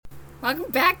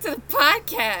Welcome back to the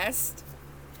podcast.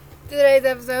 Today's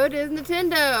episode is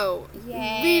Nintendo.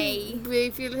 Yay.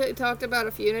 We talked about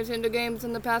a few Nintendo games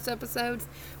in the past episodes,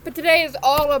 but today is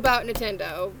all about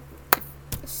Nintendo.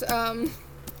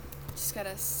 Just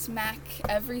gotta smack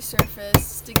every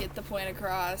surface to get the point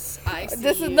across.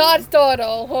 This is not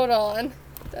Startle. Hold on.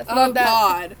 That's not that.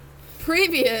 God.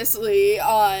 Previously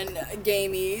on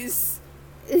Gamies,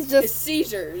 It's just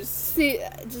seizures.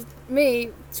 just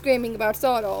me screaming about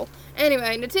Startle.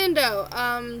 Anyway, Nintendo.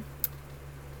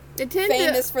 Nintendo.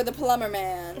 Famous for the plumber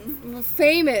man.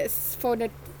 Famous for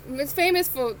the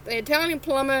Italian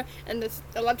plumber and the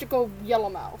electrical yellow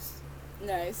mouse.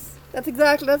 Nice. That's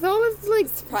all it's like.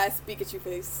 Surprise Pikachu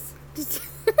face. Just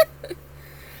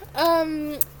so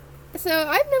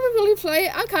I've never really played.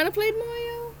 I kind of played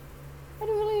Mario. I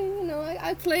don't really,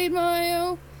 I played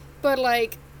Mario, but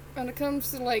like when it comes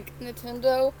to like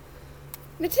Nintendo,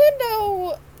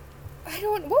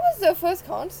 what was their first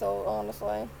console?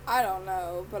 Honestly, I don't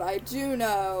know, but I do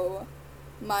know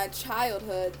my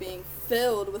childhood being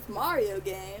filled with Mario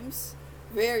games.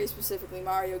 Very specifically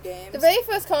Mario games. the very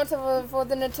first console for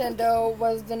the Nintendo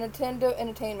was the Nintendo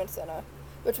Entertainment Center,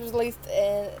 which was released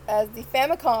as the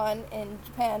Famicom in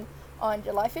Japan on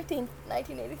July 15th,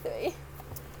 1983.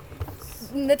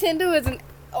 Nintendo is an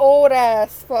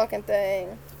old-ass fucking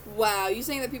thing. Wow, you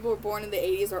saying that people were born in the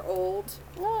 80s are old?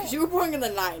 Because you were born in the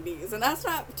 90s, and that's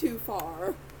not too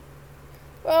far.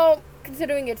 Well,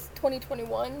 considering it's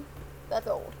 2021, that's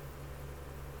old.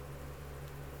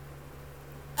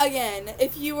 Again,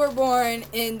 if you were born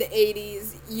in the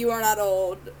 80s, you are not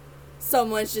old.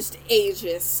 Someone's just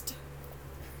ageist.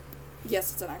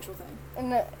 Yes, it's an actual thing.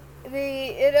 And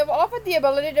it offered the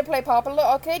ability to play popular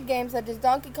arcade games such as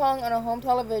Donkey Kong on a home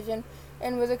television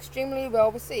and was extremely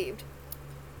well received.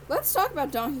 Let's talk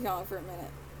about Donkey Kong for a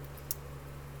minute.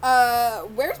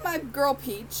 Where's my girl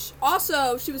Peach?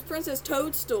 Also, she was Princess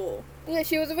Toadstool. Yeah,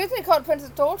 she was originally called Princess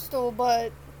Toadstool,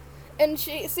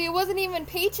 it wasn't even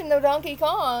Peach in the Donkey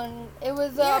Kong. It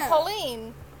was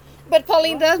Pauline. But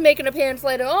Pauline does make an appearance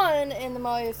later on in the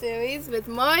Mario series with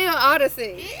Mario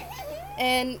Odyssey.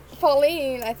 And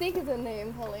Pauline, I think is her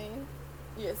name, Pauline.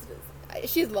 Yes, it is.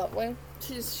 She's lovely.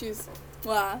 She's,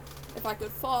 well, if I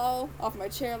could fall off my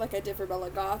chair like I did for Bella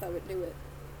Goth, I would do it.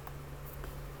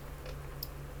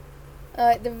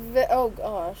 Oh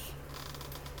gosh.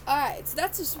 Alright, so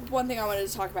that's just one thing I wanted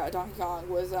to talk about Donkey Kong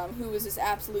was, who was this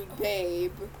absolute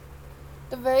babe.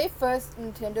 The very first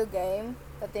Nintendo game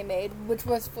that they made, which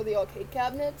was for the arcade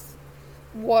cabinets,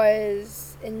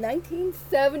 was in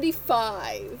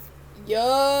 1975.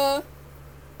 Yeah.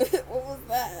 What was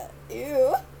that?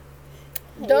 Ew.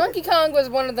 Donkey Kong was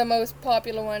one of the most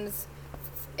popular ones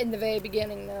in the very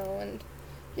beginning, though, and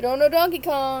you don't know Donkey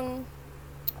Kong.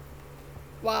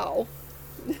 Wow.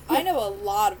 I know a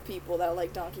lot of people that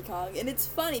like Donkey Kong, and it's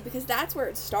funny because that's where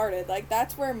it started. Like,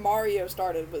 that's where Mario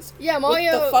started, was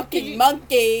Mario, with the fucking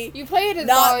monkey. You played as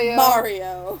not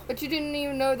Mario. But you didn't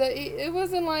even know that it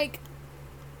wasn't like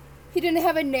he didn't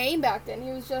have a name back then.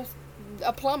 He was just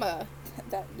a plumber.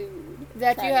 That dude.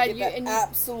 That you had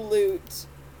absolute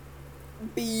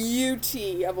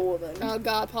beauty of a woman. Oh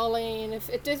God, Pauline!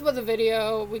 If this was a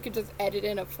video, we could just edit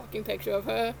in a fucking picture of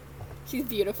her. She's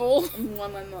beautiful.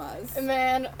 One was.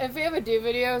 Man, if we ever do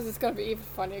videos, it's gonna be even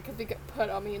funnier because we could put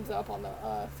our memes up on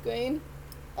the screen.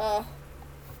 Let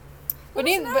us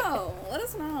know. Let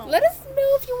us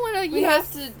know if you want to. We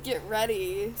have to get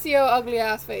ready. See our ugly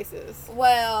ass faces.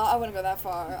 Well, I wouldn't go that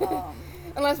far.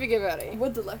 Unless we get ready. We're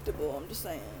delectable. I'm just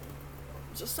saying.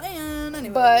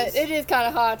 Anyways. But it is kind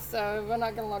of hot, so we're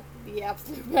not gonna look the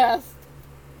absolute best.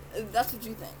 That's what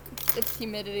you think. It's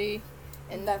humidity,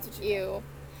 and that's what you think.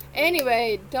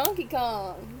 Anyway, Donkey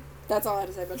Kong. That's all I had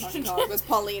to say about Donkey Kong was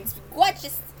Pauline's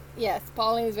gorgeous. Yes,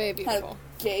 Pauline is very beautiful.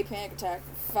 Had a gay panic attack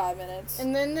for 5 minutes.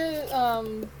 And then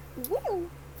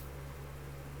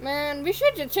man, we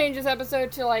should just change this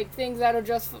episode to like things that are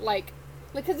just like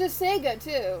because there's Sega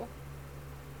too,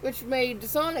 which made the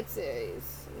Sonic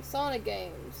series, and Sonic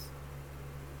games.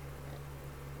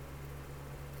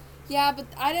 Yeah, but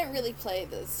I didn't really play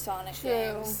the Sonic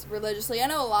games religiously. I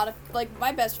know a lot of, like,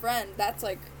 my best friend, that's,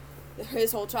 like,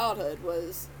 his whole childhood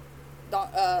was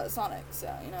Sonic,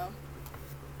 so, you know.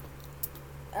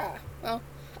 Well,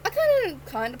 I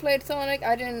kind of played Sonic.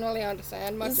 I didn't really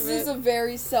understand much of it. This is a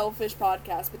very selfish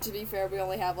podcast, but to be fair, we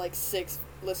only have, like, 6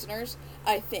 listeners,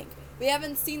 I think. We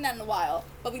haven't seen that in a while,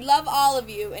 but we love all of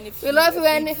you, and if we love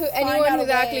anyone who's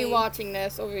actually watching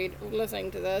this or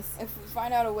listening to this. If we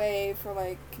find out a way for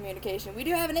like communication, we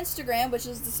do have an Instagram, which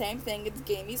is the same thing. It's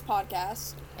Gamies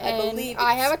Podcast. And I believe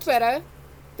I have a Twitter.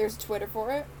 There's a Twitter for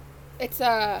it. It's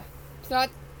not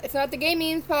It's not the Game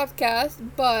Memes podcast,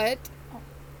 but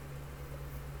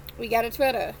we got a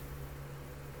Twitter.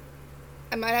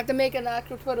 I might have to make an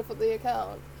actual Twitter for the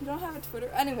account. You don't have a Twitter?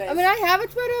 Anyways. I mean, I have a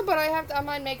Twitter, but I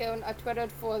might make a Twitter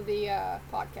for the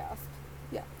podcast.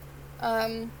 Yeah.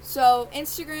 So,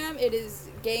 Instagram, it is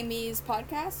Gamies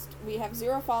Podcast. We have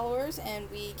 0 followers,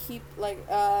 and we keep, like,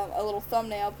 a little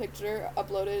thumbnail picture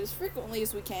uploaded as frequently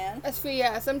as we can.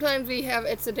 Sometimes we have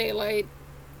It's a Day late.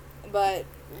 But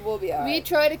we'll be alright. We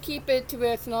try to keep it to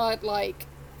where it's not, like,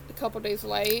 a couple days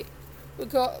late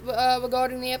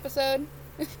regarding the episode.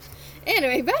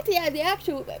 Anyway, back to the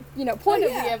actual, point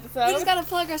of the episode. We just gotta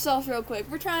plug ourselves real quick.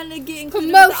 We're trying to get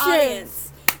included with the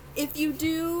audience. If you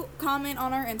do comment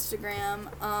on our Instagram,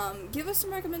 give us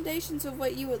some recommendations of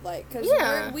what you would like, because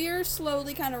we're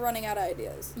slowly kind of running out of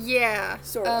ideas. Yeah.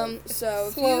 Sort of.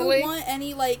 So slowly. If you want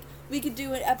any, like, we could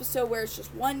do an episode where it's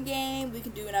just one game. We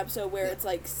could do an episode where it's,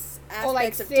 like,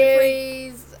 aspects of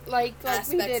series, different... like aspects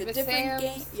we did of with different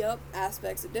Sam's. Yep,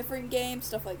 aspects of different games,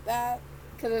 stuff like that.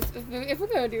 Because if we're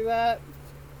going to do that,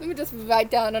 let me just write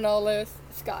down on our list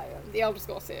Skyrim, the Elder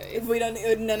Scrolls series. If we don't...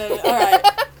 No. Alright.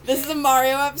 This is a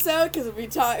Mario episode, because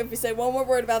if we say one more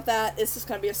word about that, it's just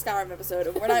going to be a Skyrim episode,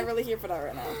 and we're not really here for that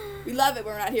right now. We love it,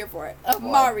 but we're not here for it. Oh,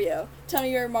 Mario. Tell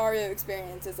me your Mario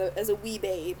experience as a wee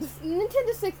babe.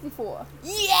 Nintendo 64.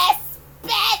 Yes,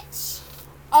 bitch!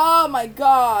 Oh my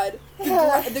god.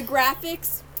 The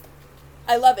graphics,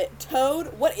 I love it.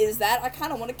 Toad, what is that? I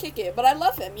kind of want to kick it, but I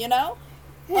love him, you know?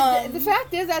 The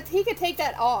fact is that he could take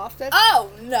that off.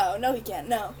 No, he can't.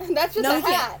 No. That's just a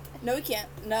hat. No, he can't.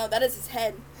 No, that is his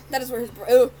head. That is where his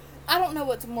brain... I don't know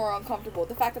what's more uncomfortable.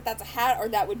 The fact that that's a hat or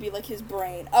that would be, like, his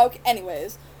brain. Okay,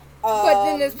 anyways. But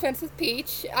then there's Princess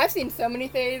Peach. I've seen so many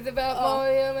theories about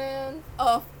Mario, man.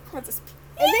 Oh, Princess Peach.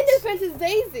 And then there's Princess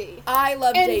Daisy. I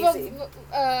love Daisy.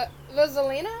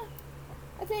 Rosalina?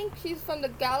 I think she's from the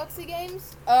Galaxy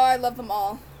games. Oh, I love them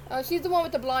all. She's the one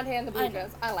with the blonde hair and the blue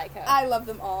dress. I like her. I love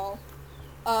them all.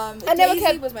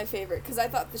 Daisy was my favorite because I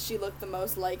thought that she looked the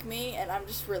most like me, and I'm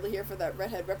just really here for that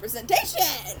redhead representation.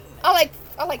 I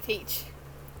like Peach.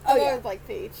 I always like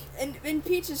Peach. And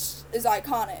Peach is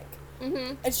iconic.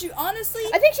 Mm-hmm. And she honestly...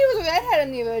 I think she was a redhead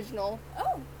in the original.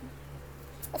 Oh.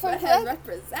 Redhead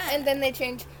represent. And then they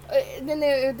changed... then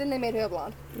they made her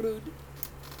blonde. Rude.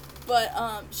 But,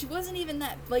 she wasn't even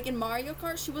that... Like, in Mario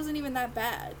Kart, she wasn't even that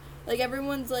bad. Like,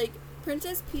 everyone's like,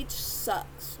 Princess Peach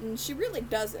sucks. And she really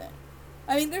doesn't.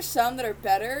 I mean, there's some that are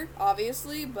better,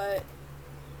 obviously, but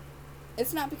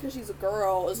it's not because she's a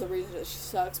girl is the reason that she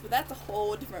sucks, but that's a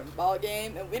whole different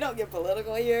ballgame, and we don't get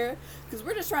political here, because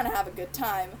we're just trying to have a good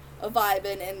time,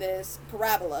 vibing in this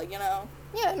parabola, you know?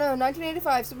 Yeah, no,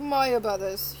 1985, Super Mario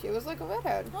Brothers. She was like a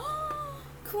redhead.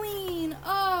 Queen,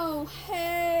 oh,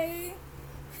 hey.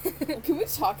 Can we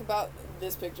talk about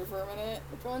this picture for a minute?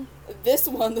 Which one? This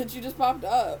one that you just popped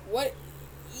up. What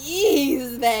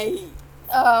is that?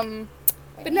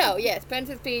 But no, yes,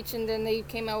 Princess Peach, and then they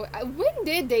came out with... When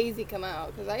did Daisy come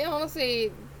out? Because I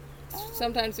honestly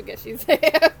sometimes forget she's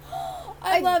there.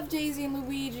 I love Daisy and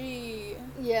Luigi.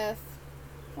 Yes.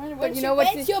 When's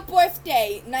your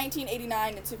birthday?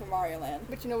 1989 in Super Mario Land.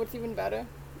 But you know what's even better?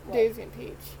 What? Daisy and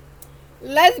Peach.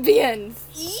 Lesbians!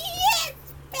 Yes,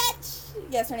 bitch!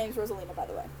 Yes, her name's Rosalina, by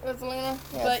the way. Rosalina?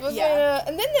 Yes, but, Rosalina. yeah.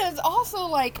 And then there's also,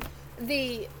 like,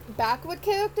 the backward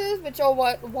characters, which are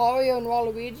what Wario and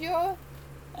Waluigi are.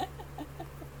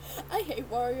 I hate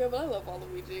Mario, but I love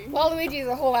Waluigi. Waluigi is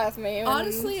a whole ass meme.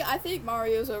 Honestly, I think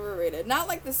Mario's overrated. Not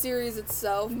like the series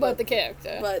itself, but the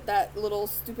character. But that little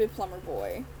stupid plumber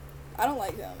boy. I don't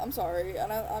like him. I'm sorry.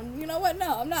 And I'm you know what?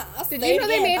 No, I'm not. Did you know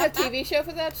they made a TV show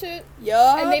for that shit?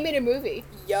 Yup. And they made a movie.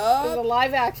 Yup. It was a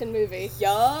live action movie.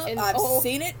 Yup. I've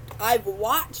seen it. I've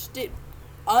watched it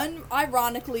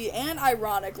unironically and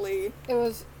ironically.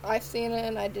 I've seen it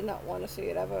and I did not want to see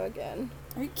it ever again.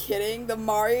 Are you kidding? The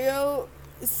Mario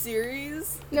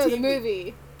series? No, the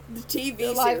movie. The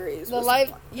TV series.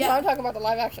 Yeah, I'm talking about the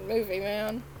live action movie,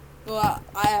 man. Well,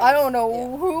 I don't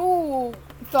know who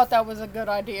thought that was a good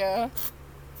idea,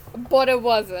 but it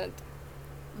wasn't.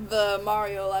 The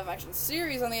Mario live action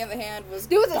series, on the other hand, was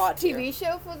there was a TV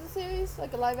show for the series,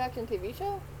 like a live action TV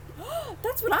show.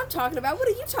 That's what I'm talking about. What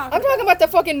are you talking about? I'm talking about the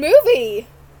fucking movie.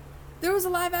 There was a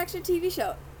live action TV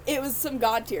show. It was some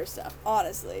god tier stuff,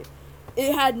 honestly.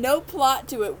 It had no plot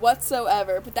to it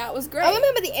whatsoever, but that was great. I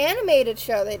remember the animated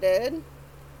show they did.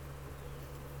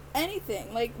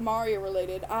 Anything, like Mario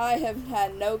related, I have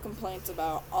had no complaints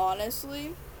about,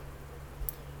 honestly.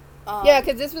 Yeah,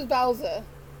 because this was Bowser.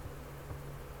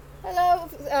 Hello,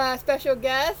 special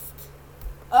guest.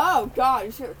 Oh, God,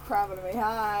 you should have crabbed at me.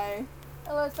 Hi.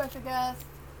 Hello, special guest.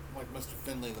 Like Mr.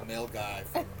 Finley, the male guy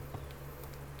from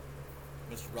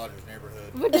Mr. Rogers'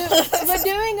 Neighborhood. We're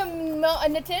doing a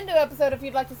Nintendo episode if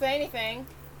you'd like to say anything.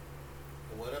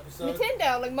 What episode?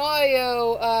 Nintendo, like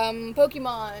Mario,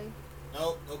 Pokemon.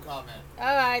 Nope, no comment.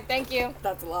 Alright, thank you.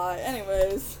 That's a lie.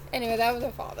 Anyways. Anyway, that was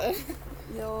our father.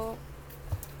 Yo.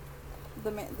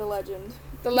 The legend.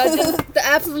 The legend, the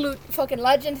absolute fucking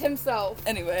legend himself.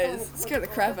 Anyways, scared the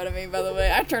crap out of me, by the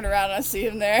way. I turn around and I see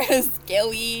him there.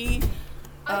 Skelly.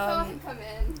 I saw him come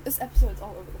in. This episode's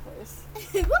all over the place.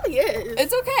 It really is.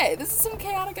 It's okay. This is some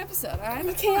chaotic episode, alright?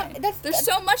 There's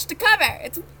so much to cover.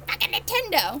 It's fucking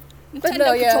Nintendo.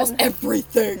 Nintendo controls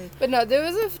everything. But no, there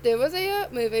was a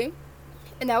movie,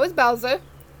 and that was Bowser.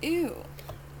 Ew.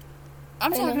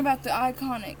 I'm talking about the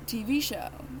iconic TV show.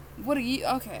 What are you?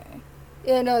 Okay.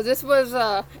 Yeah, no, this was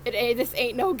this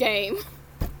ain't no game.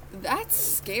 That's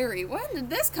scary. When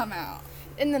did this come out?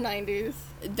 In the 90s.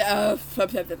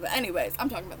 Anyways, I'm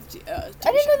talking about the TV I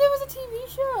didn't know there was a TV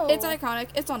show. It's iconic.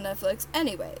 It's on Netflix.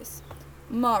 Anyways,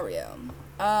 Mario.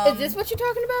 Is this what you're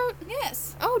talking about?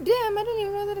 Yes. Oh, damn, I didn't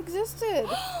even know that existed.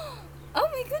 Oh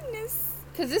my goodness.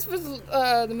 Because this was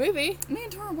the movie. Me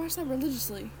and Tora watched that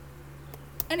religiously.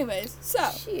 Anyways, so.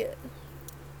 Shit.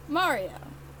 Mario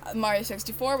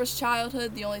 64 was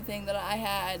childhood. The only thing that I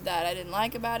had that I didn't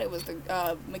like about it was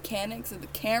the mechanics of the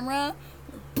camera.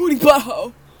 Booty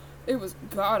butthole. It was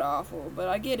god awful, but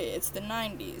I get it. It's the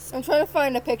 90s. I'm trying to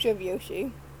find a picture of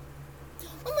Yoshi.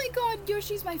 Oh my god,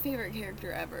 Yoshi's my favorite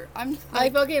character ever. I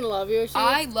fucking love Yoshi.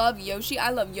 I love Yoshi.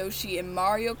 I love Yoshi in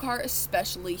Mario Kart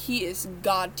especially. He is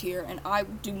god tier, and I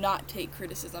do not take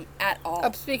criticism at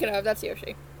all. Speaking of, that's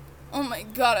Yoshi. Oh my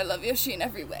god, I love Yoshi in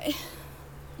every way.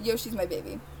 Yoshi's my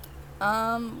baby.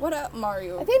 What up,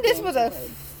 Mario? I think this was a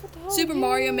Super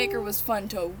Mario Maker was fun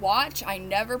to watch. I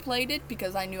never played it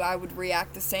because I knew I would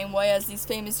react the same way as these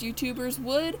famous YouTubers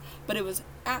would, but it was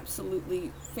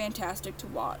absolutely fantastic to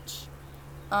watch.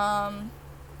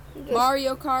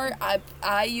 Mario Kart, I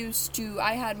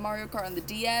had Mario Kart on the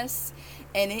DS,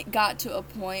 and it got to a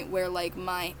point where, like,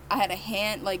 I had a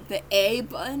hand, like, the A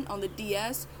button on the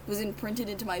DS was imprinted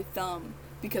into my thumb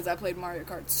because I played Mario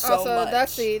Kart so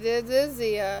much. This is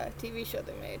the TV show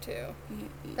they made, too.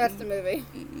 That's the movie.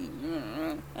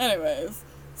 Anyways,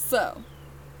 so,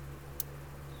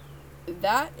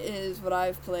 that is what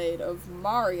I've played of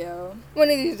Mario. One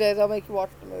of these days I'll make you watch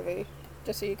the movie,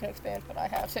 just so you can expand what I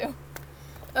have to.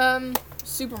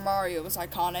 Super Mario was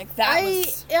iconic. I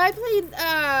played,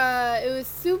 it was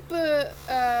Super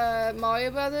Mario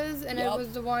Brothers, and it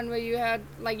was the one where you had,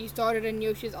 like, you started in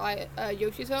Yoshi's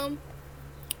home.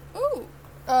 Ooh.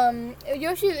 It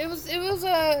was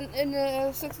in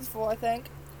the 64, I think.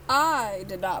 I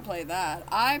did not play that.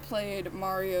 I played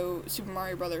Super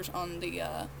Mario Brothers on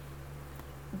the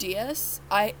DS.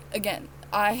 I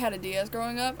had a DS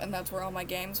growing up, and that's where all my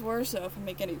games were, so if I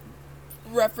make any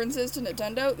references to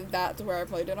Nintendo, that's where I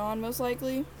played it on, most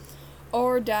likely.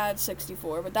 Or Dad's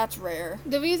 64, but that's rare.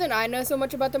 The reason I know so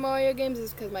much about the Mario games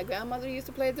is because my grandmother used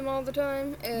to play them all the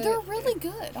time. They're really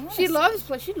good, honestly.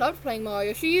 She loved playing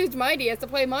Mario. She used my DS to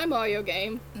play my Mario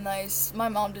game. Nice. My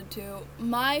mom did too.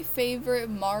 My favorite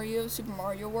Super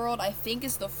Mario World, I think,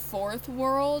 is the 4th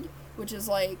world, which is,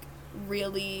 like,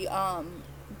 really,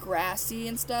 grassy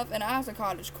and stuff. And as a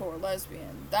cottagecore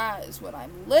lesbian, that is what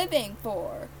I'm living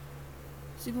for.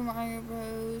 Super Mario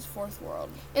Bros. 4th world.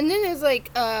 And then there's, like,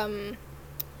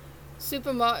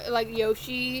 Super Mario, like,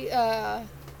 Yoshi,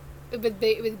 with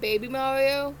Baby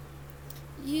Mario.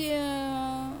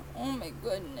 Yeah. Oh my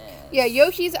goodness. Yeah,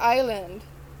 Yoshi's Island.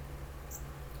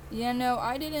 Yeah, no,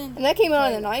 I didn't. And that came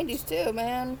out in the 90s, too,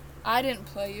 man. I didn't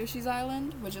play Yoshi's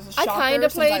Island, which is a shocker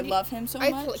since I love him so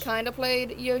much. I kind of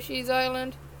played Yoshi's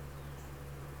Island.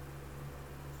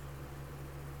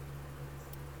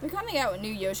 They're coming out with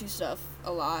new Yoshi stuff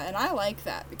a lot, and I like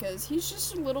that because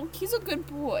he's a good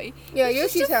boy. Yeah,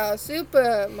 Yoshi's House,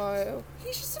 Super Mario.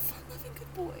 He's just a fun-loving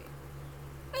good boy.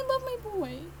 I love my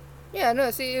boy. Yeah, no,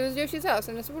 see, it was Yoshi's House,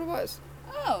 and that's what it was.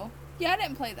 Oh, yeah, I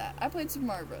didn't play that. I played Super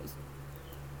Mario Bros.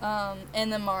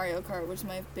 And then Mario Kart was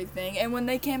my big thing. And when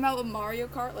they came out with Mario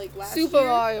Kart, like, last year... Super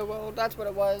Mario World, that's what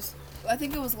it was. I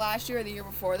think it was last year or the year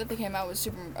before that they came out with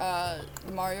Super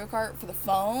Mario Kart for the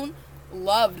phone.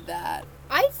 Loved that.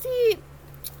 I'm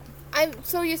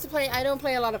so used to playing. I don't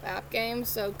play a lot of app games,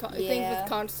 so things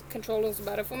with controllers are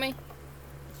better for me.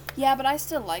 Yeah, but I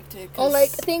still liked it. Or like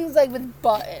things like with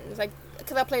buttons, like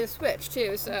because I play the Switch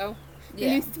too. So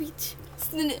yeah, the new Switch,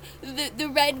 the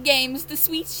red games, the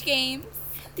Switch games,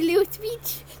 the little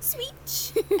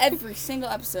Switch. Every single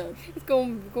episode, it's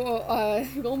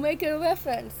gonna make a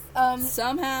reference.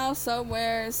 Somehow,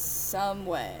 somewhere, some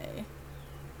way.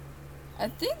 I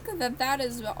think that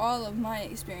is all of my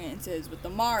experiences with the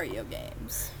Mario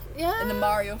games. Yeah. in the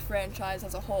Mario franchise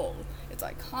as a whole. It's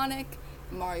iconic.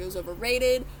 Mario's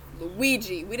overrated.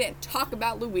 Luigi. We didn't talk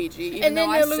about Luigi. Even And then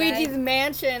though Luigi's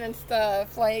Mansion and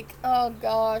stuff. Like, oh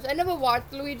gosh. I never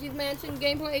watched Luigi's Mansion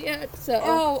gameplay yet, so.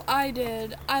 Oh, I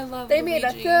did. I love They Luigi. made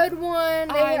a third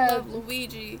one. I love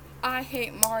Luigi. I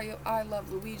hate Mario. I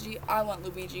love Luigi. I want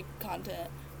Luigi content.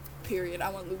 Period. I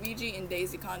want Luigi and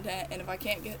Daisy content, and if I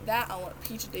can't get that, I want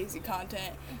Peach and Daisy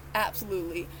content.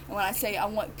 Absolutely. And when I say I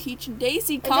want Peach and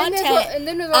Daisy content,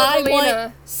 I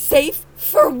want safe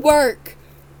for work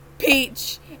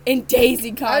Peach and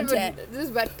Daisy content.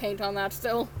 There's red paint on that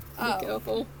still. Be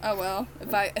careful. Oh well.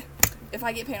 If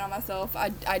I get paint on myself, I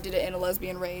did it in a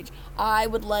lesbian rage. I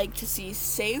would like to see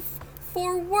safe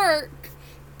for work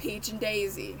Peach and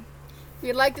Daisy. If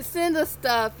you'd like to send us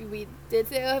stuff, we did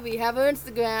say we have our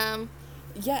Instagram.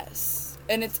 Yes.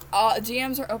 And it's all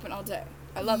DMs are open all day.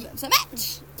 I love them so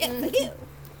much. Yes, I do.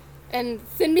 And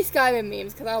send me Skyrim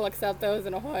memes, because I'll accept those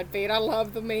in a heartbeat. I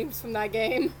love the memes from that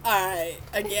game. Alright,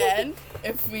 again,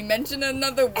 if we mention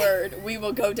another word, we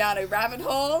will go down a rabbit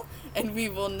hole, and we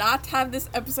will not have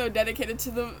this episode dedicated to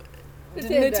the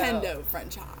Nintendo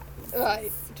franchise.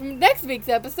 Right. Next week's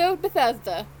episode,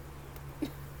 Bethesda.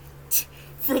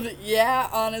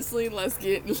 Honestly, let's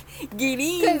get in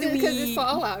Because it's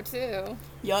Fallout, too.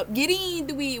 Yup, get in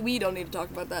the weed. We don't need to talk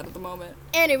about that at the moment.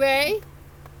 Anyway.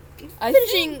 I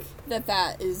think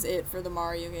that is it for the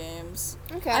Mario games.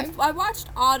 Okay. I watched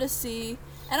Odyssey,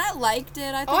 and I liked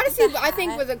it. Odyssey, I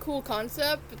think, was a cool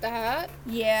concept with the hat.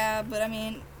 Yeah, but I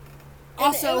mean,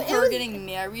 also her getting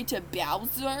married to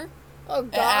Bowser. Oh,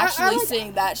 God. And actually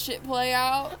seeing that shit play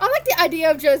out. I like the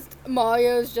idea of just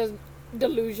Mario's just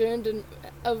delusioned and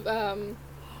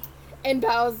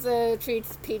Bowser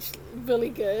treats Peach really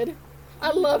good.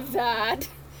 I love that.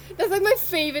 That's like my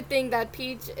favorite thing, that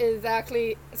Peach is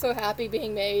actually so happy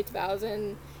being married to Bowser,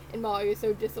 and Mario is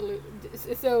so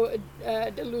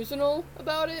delusional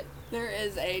about it. There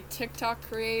is a TikTok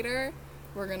creator.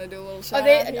 We're gonna do a little shout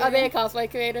Are they a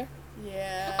cosplay creator?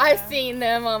 Yeah. I've seen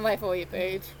them on my For You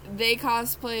page. They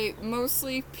cosplay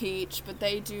mostly Peach, but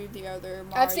they do the other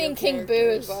Mario I've seen King Boo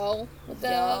as well.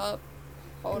 Yup.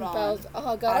 Hold on. Bowser.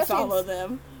 Oh, God. I follow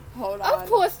them. Hold on. Of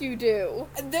course you do.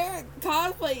 Their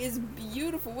cosplay is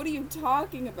beautiful. What are you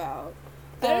talking about?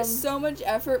 There's so much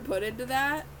effort put into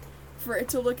that for it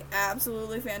to look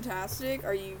absolutely fantastic.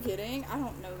 Are you kidding? I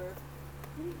don't know their...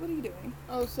 What are you doing?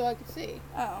 Oh, so I can see.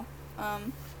 Oh.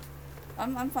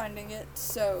 I'm finding it.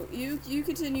 So, you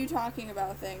continue talking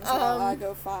about things while I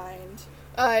go find...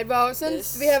 Alright, well,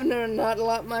 since we have not a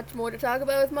lot much more to talk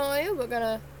about with Mario, we're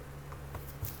gonna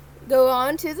go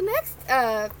on to the next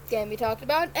game we talked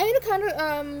about. And kind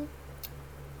of,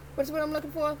 what's the word I'm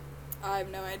looking for? I have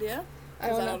no idea.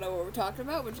 Because I don't know what we're talking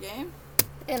about. Which game?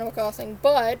 Animal Crossing.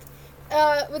 But,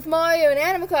 with Mario and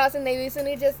Animal Crossing, they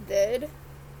recently just did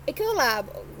a collab,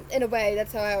 in a way,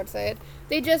 that's how I would say it.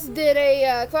 They just did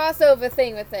a crossover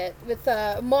thing with it, with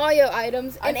Mario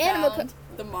items and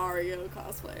the Mario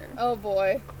cosplayer. Oh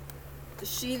boy.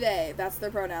 She, they, that's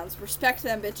their pronouns. Respect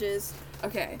them, bitches.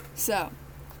 Okay, so,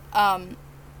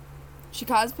 she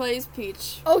cosplays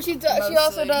Peach. Oh, she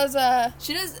also does,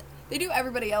 She does, they do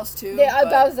everybody else too. Yeah,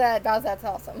 that's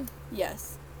awesome.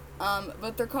 Yes.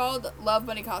 But they're called Love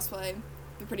Bunny Cosplay.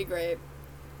 They're pretty great.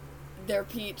 They're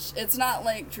Peach. It's not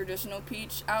like traditional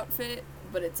Peach outfit,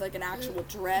 but it's like an actual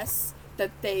dress that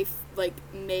they've like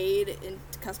made and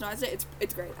customized it.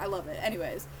 It's great. I love it.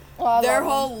 Anyways, their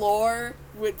whole lore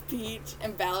with Peach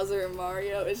and Bowser and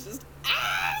Mario is just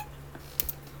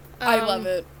I love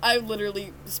it. I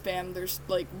literally spam their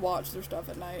watch their stuff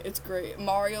at night. It's great.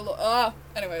 Mario.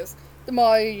 Anyways, the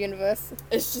Mario universe.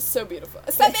 It's just so beautiful.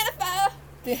 It's so beautiful.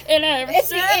 It's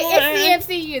the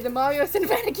MCU, the Mario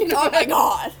Cinematic Universe. Oh my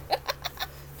god.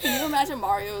 Can you imagine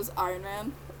Mario's Iron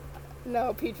Man?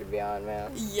 No, Peach would be Iron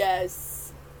Man.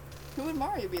 Yes. Who would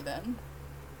Mario be then?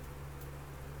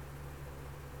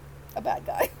 A bad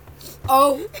guy.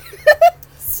 Oh.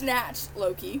 Snatched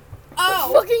Loki.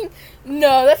 Oh.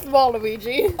 No, that's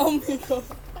Waluigi. Oh my god.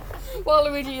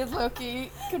 Waluigi is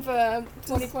Loki. Confirmed.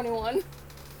 2021.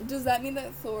 Does that mean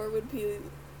that Thor would be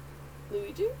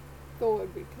Luigi? Thor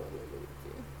would be totally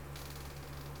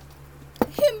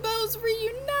Luigi. Himbos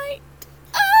reunite.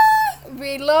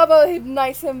 We love a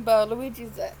nice himbo.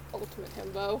 Luigi's the ultimate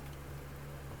himbo.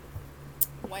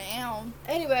 Wow.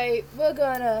 Anyway, we're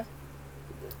gonna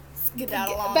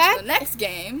skedaddle on to the next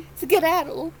game.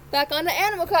 Skedaddle. Back on the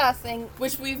Animal Crossing.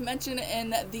 Which we've mentioned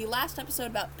in the last episode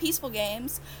about peaceful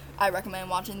games. I recommend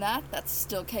watching that. That's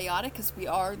still chaotic because we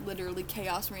are literally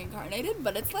chaos reincarnated,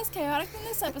 but it's less chaotic than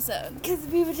this episode. Because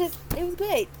it was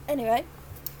great. Anyway.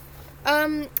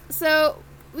 So,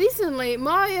 recently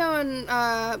Mario and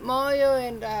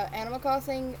Animal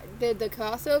Crossing did the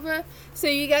crossover. So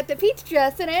you got the Peach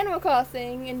dress in Animal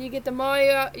Crossing, and you get the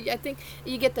Mario. I think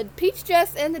you get the Peach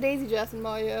dress and the Daisy dress in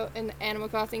Mario and Animal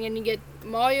Crossing, and you get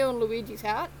Mario and Luigi's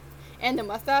hat and the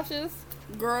mustaches.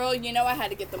 Girl, you know I had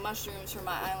to get the mushrooms for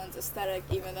my island's aesthetic,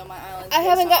 even though my island's I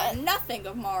haven't gotten nothing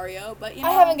of Mario. But you know,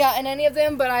 I haven't gotten any of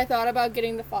them, but I thought about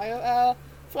getting the fire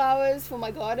flowers for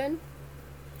my garden.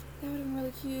 That would have been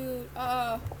really cute.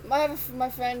 My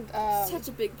friend. Such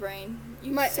a big brain.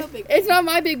 So big. It's not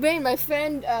my big brain. My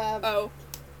friend. My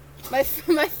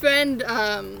friend.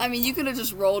 I mean, you could have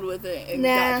just rolled with it and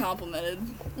got complimented.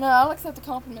 No, I'll accept the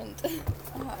compliment.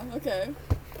 Okay.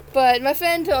 But my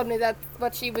friend told me that's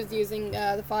what she was using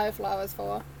the fire flowers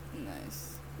for.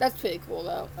 Nice. That's pretty cool,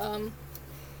 though.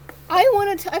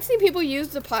 I've seen people use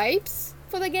the pipes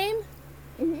for the game,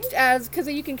 because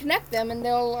you can connect them and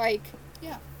they'll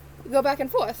go back and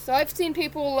forth. So I've seen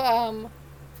people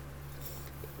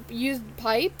use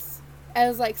pipes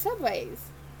as like subways.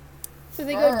 So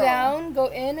they go down, go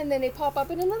in, and then they pop up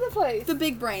in another place. The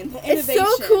big brain, the innovation.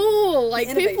 It's so cool.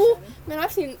 Like people, man,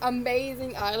 I've seen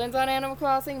amazing islands on Animal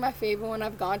Crossing. My favorite one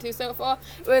I've gone to so far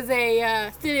was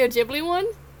a Studio Ghibli one.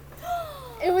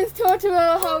 It was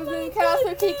Totoro Housing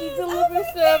Castle Kiki Delivery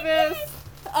Service.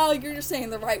 Oh, you're just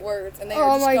saying the right words, and they Oh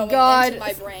are just my going God. into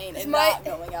my brain and not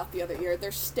going out the other ear.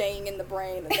 They're staying in the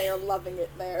brain, and they are loving it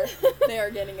there. They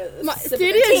are getting a sip of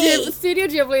the tea. Studio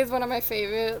Ghibli is one of my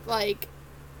favorite,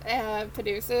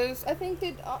 producers. I think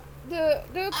they're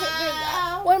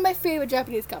one of my favorite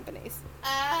Japanese companies.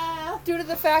 Due to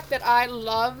the fact that I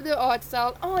love the art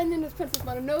style. Oh, and then there's Princess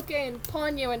Mononoke and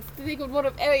Ponyo and Secret World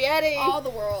of Ariete. All the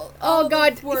world. Oh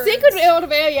God, Secret World of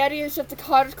Ariete is just a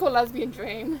hardcore lesbian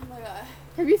dream. Oh my God.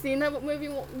 Have you seen that movie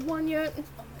one yet?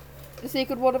 The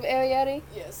Secret World of Ariete?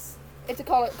 Yes. It's a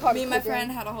card. Me and my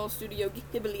friend had a whole Studio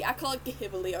Ghibli. I call it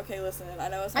Ghibli. Okay, listen. I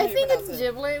know it's not I how you think pronounce it's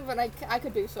it. Ghibli, but I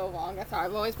could be so wrong. That's how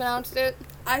I've always pronounced it.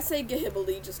 I say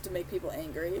Ghibli just to make people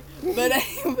angry. But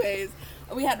anyways,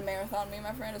 we had a marathon. Me and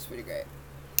my friend. It was pretty great.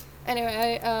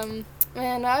 Anyway,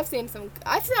 man, I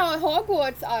saw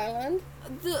Hogwarts Island.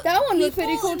 That one was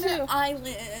pretty cool too. Islands.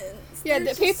 Yeah,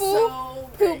 They're the people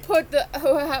so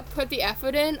who have put the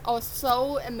effort in are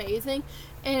so amazing,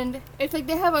 and it's like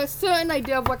they have a certain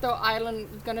idea of what their island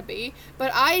is gonna be.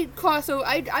 But I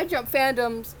jump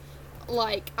fandoms,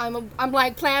 like I'm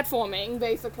like platforming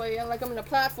basically. I'm in a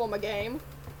platformer game.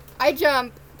 I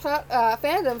jump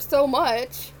fandoms so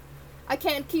much, I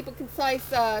can't keep a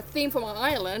concise theme for my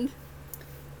island.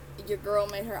 Your girl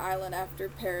made her island after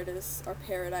Paradise or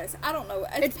Paradise. I don't know.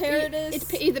 It's Paradise.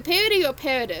 It's either Parody or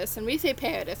Paradise, and we say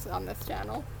Paradise on this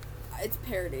channel. It's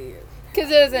parody. Because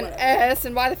there's an S,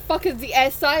 and why the fuck is the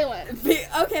S silent?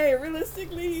 Okay,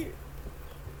 realistically,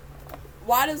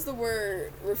 why does the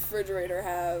word refrigerator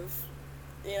have,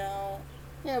 Yeah,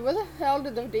 where the hell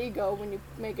did the D go when you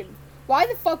make it? Why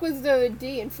the fuck was the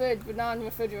D in fridge but not in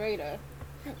refrigerator?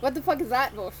 What the fuck is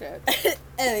that bullshit?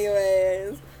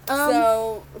 Anyways.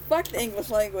 So, fuck the English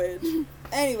language.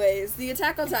 Anyways, the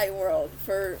Attack on Titan world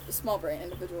for small brain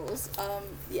individuals.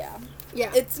 Yeah.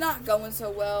 It's not going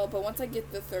so well, but once I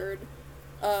get the 3rd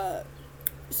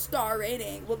star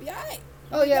rating, we'll be alright.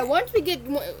 Oh yeah, once we get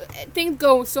things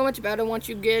go so much better once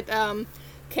you get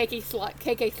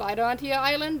KK Slider onto your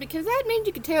island, because that means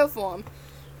you can terraform,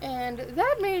 and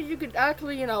that means you could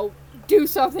actually do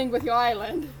something with your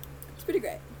island. It's pretty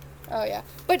great. Oh yeah,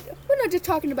 but we're not just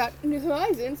talking about New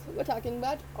Horizons. We're talking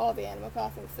about all the Animal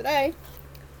Crossings today.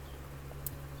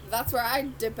 That's where I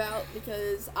dip out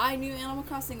because I knew Animal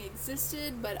Crossing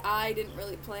existed, but I didn't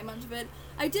really play much of it.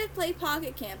 I did play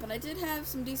Pocket Camp, and I did have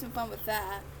some decent fun with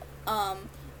that. I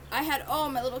had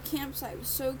my little campsite was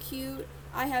so cute.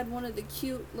 I had one of the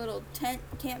cute little tent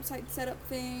campsite setup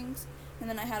things, and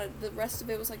then I had the rest of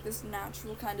it was like this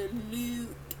natural kind of look.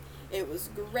 It was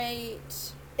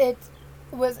great. It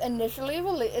was initially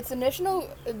released. Its initial.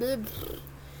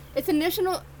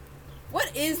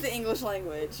 What is the English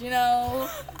language?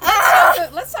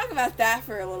 Let's talk about that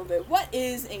for a little bit. What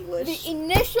is English? The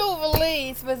initial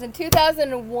release was in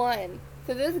 2001.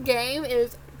 So this game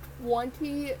is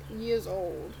 20 years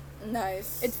old.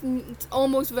 Nice. It's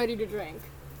almost ready to drink.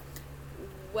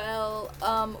 Well,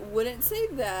 wouldn't say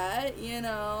that,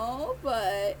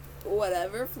 but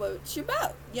whatever floats your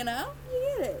boat, you get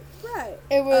it, right?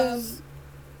 It was,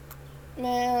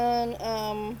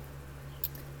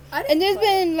 and there's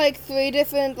been 3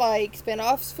 different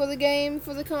spin-offs for the game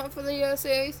for the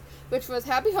series, which was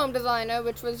Happy Home Designer,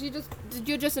 which was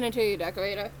you're just an interior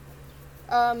decorator.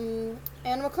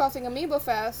 Animal Crossing Amiibo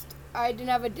Fest. I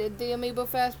never did the Amiibo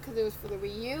Fest because it was for the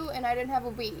Wii U, and I didn't have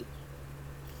a Wii.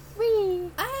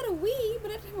 I had a Wii,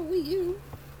 but I didn't have a Wii U.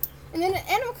 And then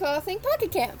Animal Crossing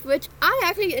Pocket Camp, which I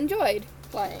actually enjoyed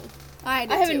playing. I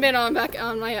haven't been back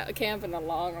on my camp in a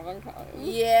long time.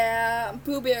 Yeah,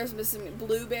 Boo Bear's missing me.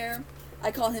 Blue Bear.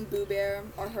 I call him Boo Bear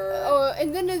or her. Oh,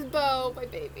 and then there's Bo, my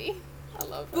baby. I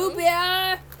love him. Boo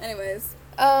Bear! Anyways.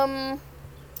 The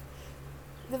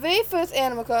very first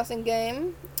Animal Crossing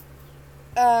game,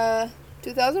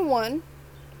 2001,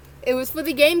 it was for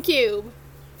the GameCube.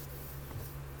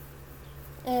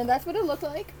 And that's what it looked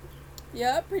like.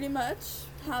 Yeah, pretty much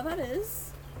how that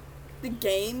is. The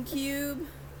GameCube.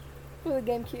 For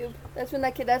the GameCube. That's what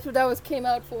that came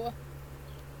out for.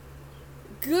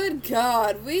 Good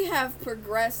God, we have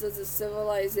progressed as a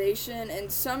civilization,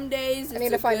 and some days it's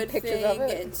a good thing,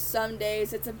 and some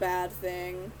days it's a bad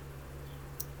thing.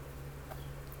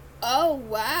 Oh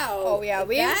wow! Oh yeah,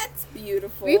 that's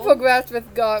beautiful. We progressed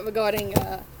with regarding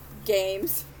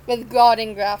games.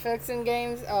 Regarding graphics in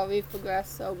games, we've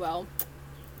progressed so well.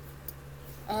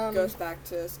 Goes back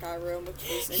to Skyrim, which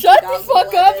was in Shut the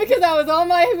fuck up, because that was on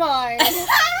my mind.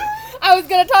 I was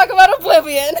gonna talk about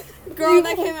Oblivion. Girl,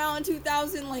 that came out in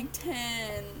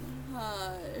 2010.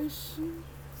 Hush.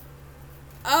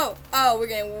 Oh, we're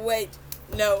getting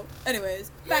no.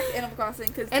 Anyways, back to Animal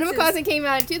Crossing. Animal Crossing came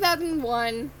out in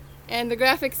 2001, and the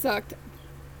graphics sucked,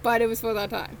 but it was for that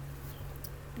time.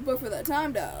 But for that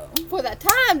time, though.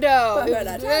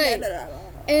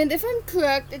 And if I'm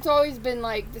correct, it's always been,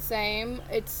 like, the same.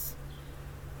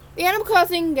 The Animal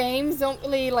Crossing games don't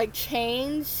really,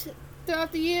 change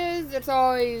throughout the years. It's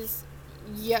always,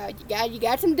 you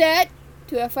got some debt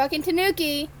to a fucking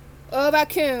tanuki, or a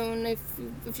raccoon,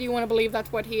 if you want to believe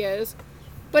that's what he is.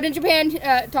 But in Japan,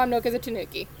 Tom Nook is a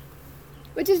tanuki,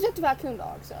 which is just a raccoon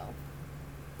dog, so.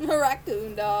 A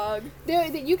raccoon dog.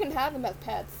 You can have them as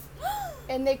pets,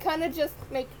 and they kind of just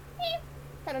make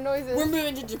kind of noises. We're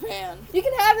moving to Japan. You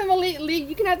can have them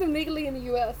legally in the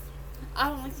U.S. I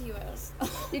don't like the U.S.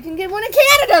 You can get one in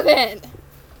Canada then.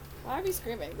 Why are we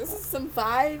screaming? This is some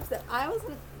vibes that I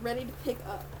wasn't ready to pick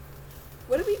up.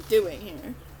 What are we doing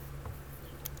here?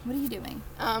 What are you doing?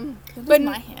 But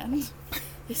my hand.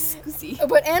 Excuse.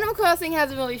 But Animal Crossing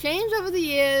hasn't really changed over the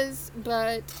years.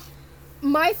 But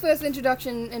my first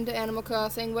introduction into Animal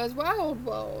Crossing was Wild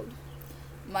World.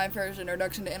 My first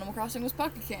introduction to Animal Crossing was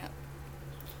Pocket Camp.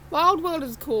 Wild World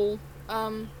is cool.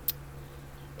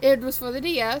 It was for the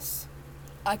DS.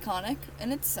 Iconic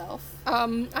in itself. I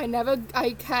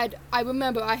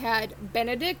remember I had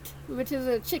Benedict, which is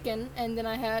a chicken, and then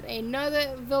I had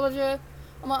another villager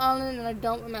on my island, and I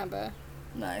don't remember.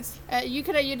 Nice.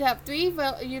 You'd have three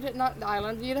villages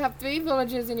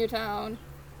in your town.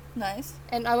 Nice.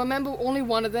 And I remember only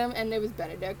one of them, and it was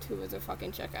Benedict, who was a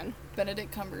fucking chicken.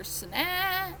 Benedict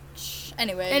Cumbersnatch.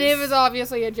 Anyways. And it was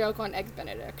obviously a joke on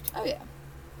ex-Benedict. Oh, yeah.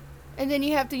 And then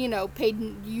you have to, pay...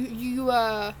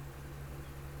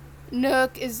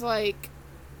 Nook is like...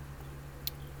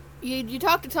 You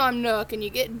talk to Tom Nook, and you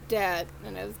get debt,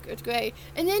 and it's great.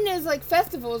 And then there's,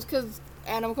 festivals, because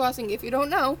Animal Crossing, if you don't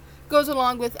know, goes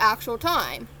along with actual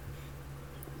time.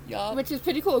 Yeah. Which is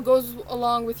pretty cool. It goes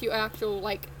along with your actual,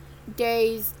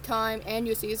 days, time, and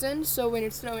your season. So when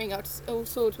it's snowing out,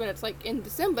 when it's in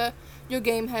December, your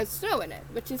game has snow in it,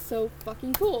 which is so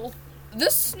fucking cool. The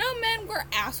snowmen were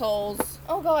assholes.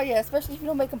 Oh god, yeah, especially if you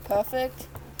don't make them perfect.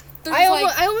 I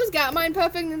almost got mine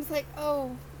perfect, and it's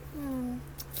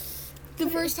The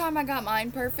first time I got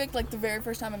mine perfect, the very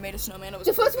first time I made a snowman, it was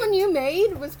the first one you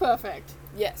made was perfect.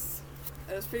 Yes.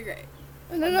 It was pretty great.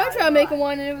 And then I tried making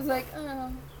one, and it was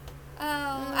oh. Oh,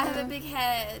 I have a big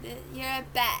head. You're a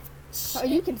bat. Oh,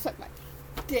 you can suck my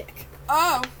dick.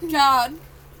 Oh, God.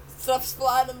 Stuff's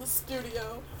flying in the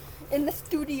studio. In the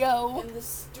studio.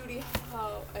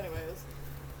 Anyways.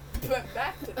 Went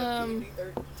back to the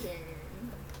PG-13.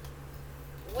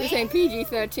 This ain't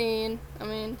PG-13. I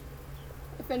mean,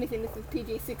 if anything, this is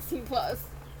PG-16 plus.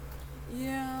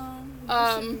 Yeah.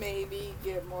 We should maybe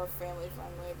get more family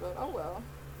friendly, but oh well.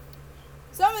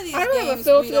 Some of these games, I don't have a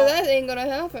filter. That ain't gonna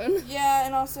happen. Yeah,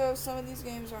 and also some of these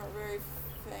games aren't very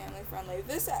family friendly.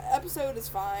 This episode is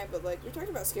fine, but we talked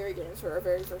about scary games for our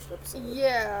very first episode.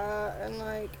 Yeah, and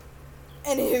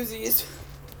and Hoosies.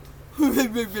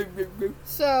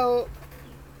 So,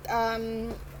 I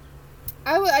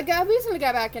recently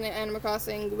got back into Animal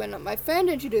Crossing when my friend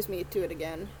introduced me to it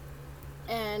again,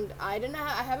 and I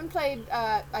haven't played.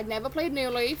 I'd never played New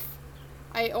Leaf.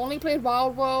 I only played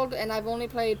Wild World, and I've only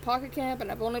played Pocket Camp, and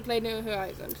I've only played New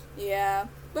Horizons. Yeah,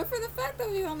 but for the fact that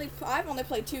I've only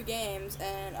played 2 games,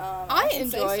 and I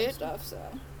enjoy it. Stuff, so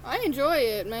I enjoy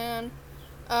it, man.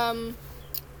 I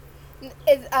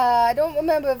don't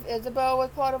remember if Isabel was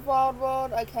part of Wild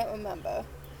World. I can't remember.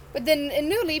 But then in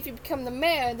New Leaf, you become the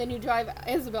mayor, and then you drive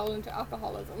Isabel into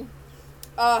alcoholism.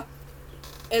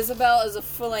 Isabel is a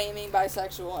flaming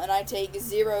bisexual, and I take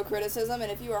zero criticism, and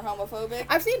if you are homophobic...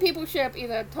 I've seen people ship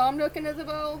either Tom Nook and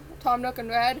Isabel, Tom Nook and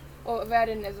Red, or Red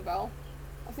and Isabel.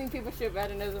 I've seen people ship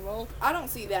Red and Isabel. I don't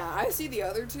see that. I see the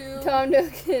other two. Tom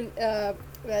Nook and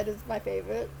Red is my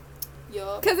favorite.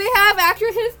 Yup. Because they have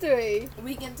actual history.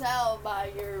 We can tell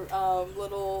by your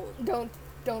little... Don't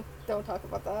talk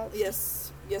about that.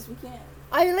 Yes, we can.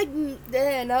 I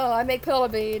make pillow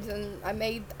beads, and I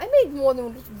made more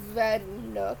than just Red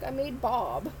and Nook. I made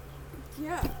Bob.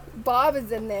 Yeah. Bob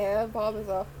is in there. Bob is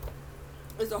a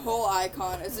whole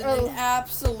icon. It's an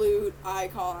absolute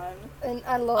icon. And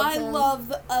I love him. I love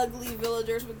the ugly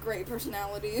villagers with great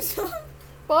personalities.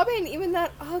 Bob ain't even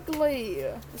that ugly.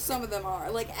 Some of them are.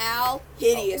 Like Al,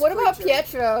 hideous. What about creature.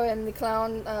 Pietro and the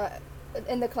clown?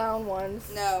 In the clown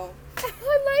ones. No.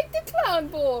 I like the clown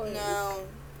boys. No.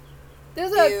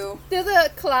 There's a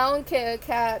clown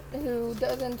cat who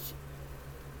doesn't.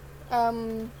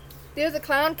 There's a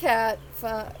clown cat,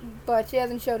 but she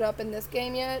hasn't showed up in this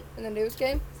game yet. In the newest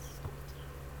game.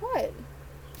 What?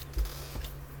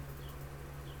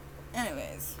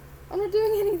 Anyways. I'm not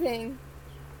doing anything.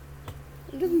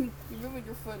 I'm just. You moving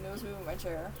your foot and it was moving my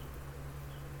chair.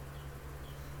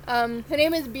 Her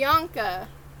name is Bianca,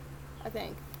 I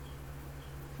think.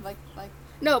 Like.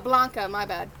 No, Blanca. My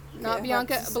bad. Not Okay,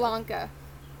 Bianca. Blanca.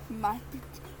 My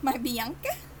Bianca?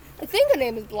 I think her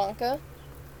name is Blanca.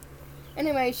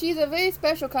 Anyway, she's a very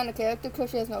special kind of character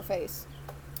because she has no face.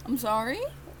 I'm sorry?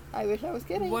 I wish I was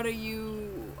kidding. What are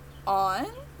you on?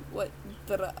 What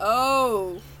did I...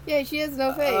 Oh. Yeah, she has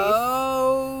no face.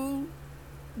 Oh.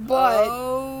 But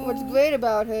what's great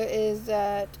about her is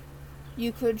that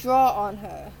you could draw on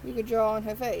her. You could draw on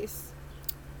her face.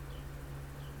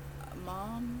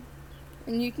 Mom?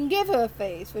 And you can give her a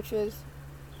face, which is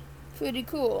pretty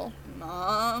cool.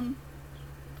 Mom?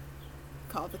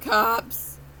 Call the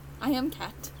cops. I am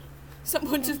cat.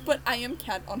 Someone just put I am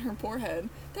cat on her forehead.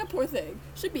 That poor thing.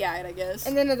 Should be alright, I guess.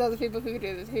 And then there's other people who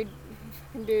do this, who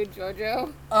do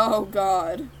JoJo. Oh,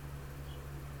 God.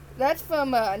 That's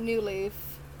from New Leaf.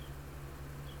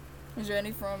 Is there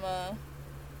any from,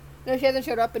 No, she hasn't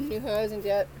showed up in New Horizons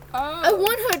yet. Oh. I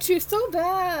want her to so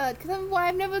bad, because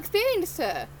I've never experienced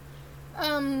her.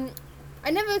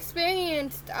 I never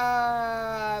experienced,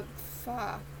 I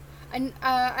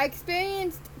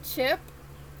experienced Chip,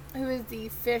 who is the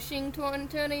fishing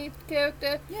tourney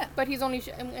character. Yeah. But he's only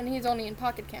in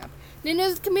Pocket Camp. Then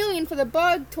there's Chameleon for the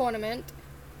bug tournament,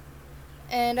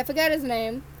 and I forgot his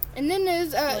name. And then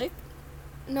there's Flick?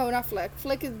 No, not Flick.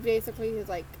 Flick is basically his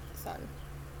son.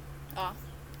 Ah.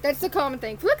 That's the common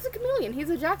thing. Flick's a chameleon. He's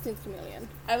a Jackson's chameleon.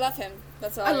 I love him.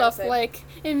 That's all I love say. Flick.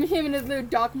 And him and his little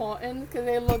Doc Martens, because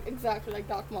they look exactly like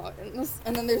Doc Martens.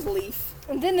 And then there's Leaf.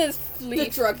 And then there's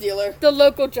Leaf. The drug dealer. The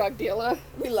local drug dealer.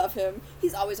 We love him.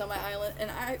 He's always on my island,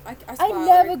 and I I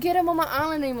never get him on my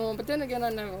island anymore, but then again, I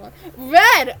never want.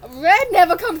 Red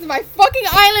never comes to my fucking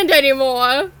island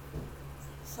anymore.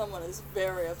 Someone is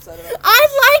very upset about this. I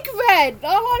like Red. A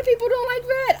lot of people don't like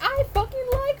Red. I fucking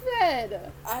like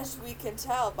Red. As we can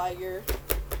tell by your...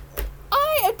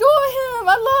 I adore him.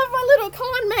 I love my little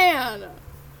con man.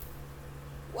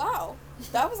 Wow.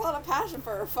 That was a lot of passion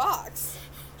for a fox.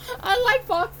 I like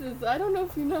foxes. I don't know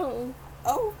if you know.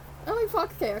 Oh. I like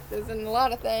fox characters in a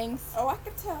lot of things. Oh, I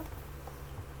can tell.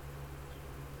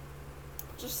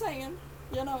 Just saying.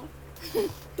 You know.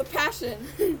 The passion.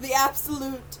 The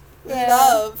absolute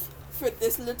love for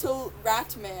this little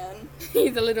rat man.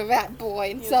 He's a little rat boy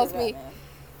and sells me. Man.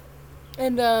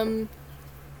 And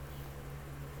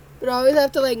but I always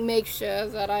have to like make sure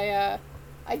that I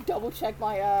double check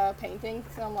my painting,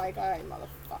 because I'm like, alright,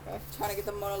 motherfucker. Trying to get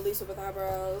the Mona Lisa with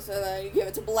eyebrows, and then you give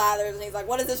it to Blathers, and he's like,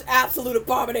 what is this absolute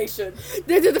abomination?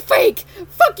 This is a fake!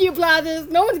 Fuck you, Blathers!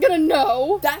 No one's gonna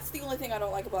know! That's the only thing I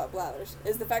don't like about Blathers,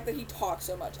 is the fact that he talks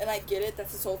so much. And I get it,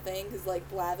 that's his whole thing, because, like,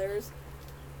 Blathers,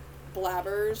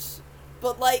 blabbers,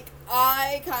 but, like,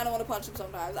 I kind of want to punch him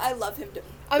sometimes. I love him to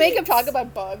I make him talk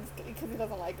about bugs, because he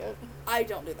doesn't like it. I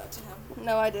don't do that to him.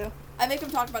 No, I do. I make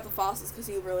him talk about the fossils, because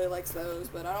he really likes those,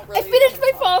 but I don't really... I finished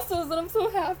my fossils, and I'm so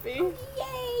happy. Oh,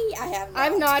 yay! I have not.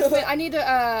 I'm not. I need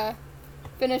to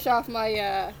finish off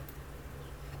my.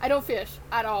 I don't fish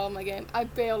at all in my game. I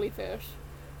barely fish,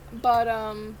 but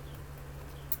I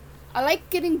like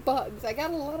getting bugs. I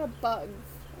got a lot of bugs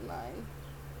in mine,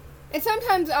 and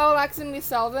sometimes I'll accidentally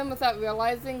sell them without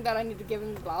realizing that I need to give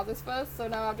them the Blathers first. So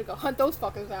now I have to go hunt those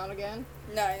fuckers down again.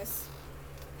 Nice.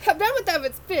 I'm done with that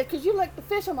with fish, because you like the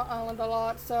fish on my island a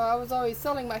lot. So I was always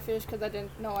selling my fish because I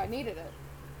didn't know I needed it.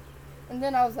 And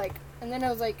then I was like,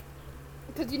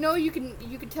 because you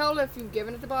can tell if you've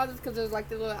given it the Blathers because there's like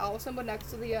the little owl symbol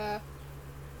next to the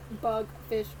bug,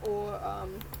 fish, or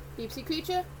deep sea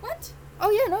creature. What? Oh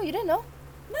yeah, no, you didn't know.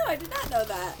 No, I did not know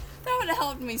that. That would have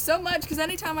helped me so much, because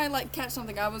anytime I, like, catch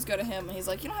something, I always go to him, and he's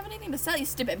like, you don't have anything to sell, you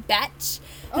stupid bitch.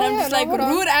 And I'm just like,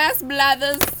 rude-ass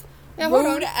blathers. Yeah,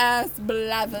 rude-ass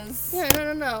blathers.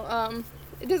 Yeah, no.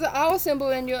 There's an owl symbol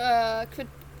in your, Oh,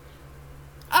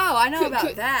 I know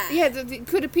about that. Yeah, the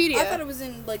Wikipedia. I thought it was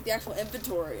in, like, the actual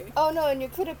inventory. Oh, no, in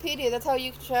your Wikipedia, that's how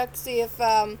you check, see if,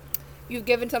 you've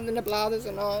given something to blathers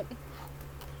or not.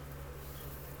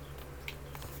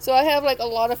 So I have, like, a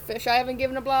lot of fish I haven't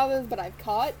given to blathers, but I've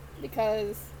caught,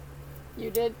 because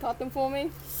you did caught them for me.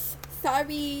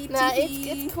 Sorry, Nah,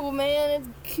 it's cool, man.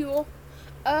 It's cool.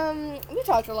 We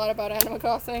talked a lot about Animal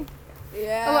Crossing.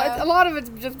 Yeah. A lot of it's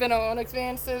just been our own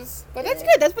experiences, but that's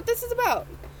good. That's what this is about.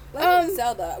 Legend of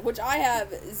Zelda, which I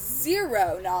have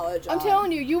zero knowledge on. I'm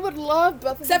telling you, you would love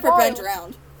Breath of the Except Wild. for Bent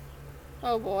Around.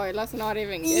 Oh boy, let's not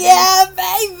even get Yeah,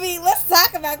 baby! Let's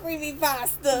talk about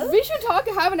creepypasta. We should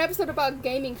have an episode about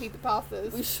gaming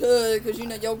creepypastas. We should, because you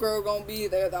know your girl gonna be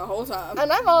there the whole time.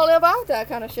 And I'm all about that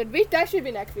kind of shit. That should be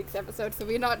next week's episode, so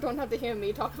we don't have to hear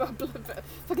me talk about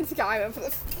fucking Skyrim for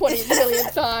the 20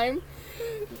 millionth time.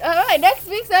 Alright, next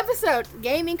week's episode,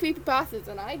 gaming creepypastas,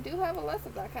 and I do have a list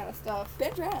of that kind of stuff.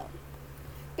 Bent Around.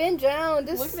 Look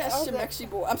at that Shimexi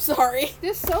boy. I'm sorry.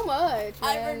 There's so much,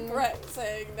 man. I regret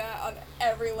saying that on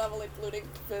every level, including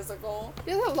physical.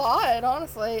 There's a lot,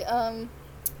 honestly.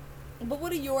 But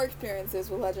what are your experiences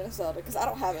with Legend of Zelda? Because I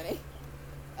don't have any.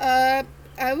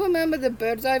 I remember the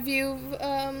bird's eye view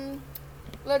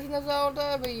Legend of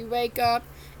Zelda, where you wake up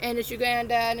and it's your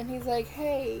granddad, and he's like,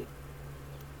 hey.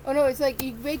 Oh no, it's like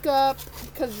you wake up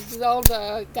because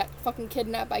Zelda got fucking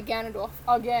kidnapped by Ganondorf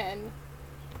again.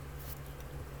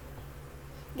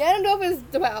 Ganondorf is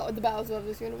the Bowser of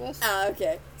this universe. Ah,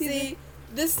 okay. See,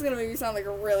 this is gonna make me sound like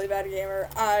a really bad gamer.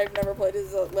 I've never played a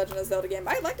Legend of Zelda game.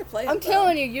 I'd like to play it. I'm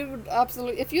telling you, you would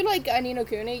absolutely. If you like Ni no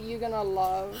Kuni, you're gonna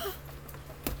love.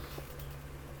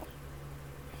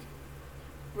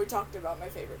 We talked about my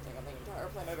favorite thing on the entire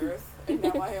planet Earth, and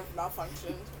now I have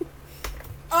malfunctioned.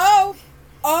 Oh!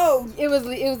 It was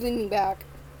leaning back.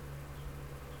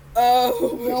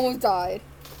 Oh! You almost died.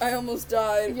 I almost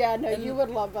died. Yeah, no, you would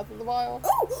love Breath of the Wild.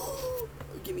 Oh!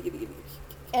 Gimme.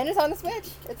 And it's on the Switch.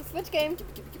 It's a Switch game.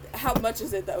 How much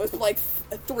is it, though? It's like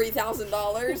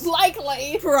 $3,000?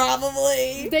 Likely.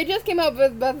 Probably. They just came out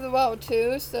with Breath of the Wild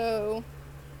 2, so...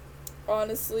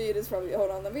 Honestly, it is probably...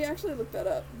 Hold on, let me actually look that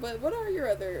up. But what are your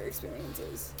other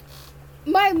experiences?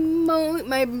 My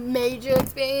major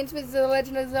experience with the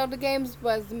Legend of Zelda games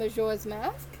was the Majora's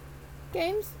Mask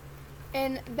games.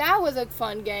 And that was a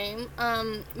fun game,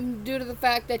 due to the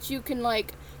fact that you can,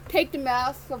 like, take the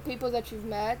masks of people that you've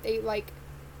met. They, like,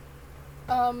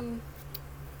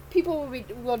 people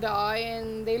will die,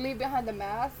 and they leave behind the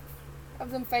masks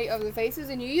of the faces,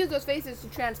 and you use those faces to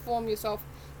transform yourself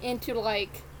into,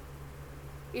 like,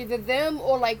 either them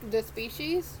or, like, the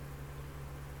species.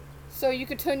 So you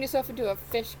could turn yourself into a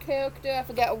fish character. I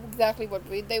forget exactly what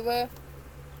breed they were.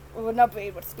 Or not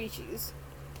breed, but species.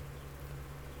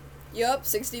 Yup,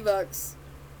 $60.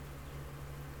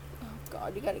 Oh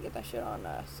god, you gotta get that shit on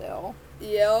sale.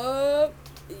 Yup.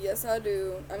 Yes, I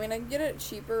do. I mean, I can get it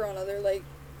cheaper on other, like,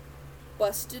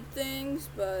 busted things,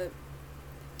 but...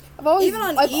 I've always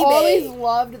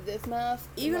loved this mask.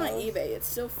 Even on eBay, it's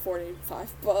still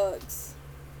 $45.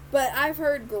 But I've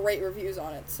heard great reviews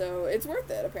on it, so it's worth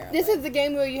it, apparently. This is the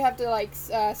game where you have to, like,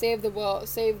 save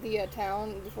the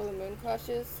town before the moon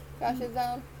crashes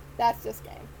down. That's this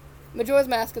game. Majora's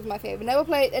Mask is my favorite. Never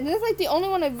played, and this is, like, the only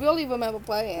one I really remember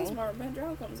playing. That's where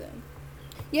Bandrell comes in.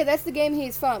 Yeah, that's the game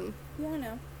he's from. Yeah, I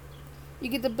know. You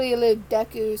get to be a little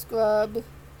Deku scrub.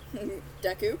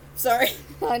 Deku? Sorry.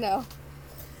 I know.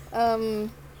 How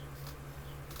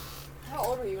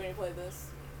old were you when you played this?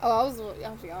 Oh, I was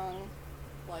young.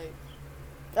 Like,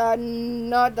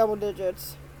 not double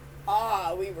digits.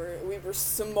 We were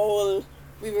small.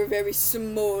 We were very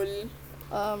small.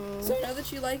 So I know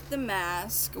that you like the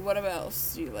mask. What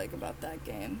else do you like about that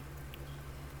game?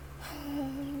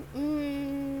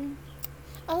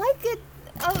 I like it.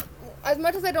 As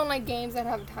much as I don't like games that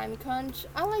have a time crunch,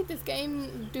 I like this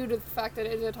game due to the fact that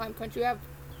it is a time crunch. You have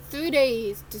 3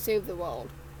 days to save the world.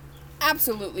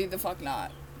 Absolutely the fuck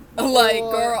not. Like,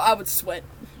 girl, I would sweat.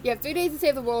 You have 3 days to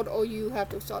save the world, or you have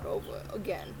to start over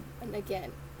again and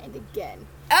again and again.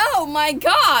 Oh my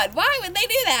god! Why would they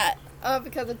do that?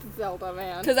 Because it's Zelda,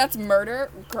 man. Because that's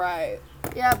murder? Great.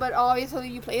 Yeah, but obviously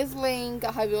you play as Link, a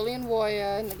Hyrulean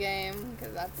warrior in the game,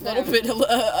 because that's... A little bit of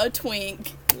a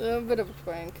twink. A little bit of a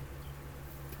twink.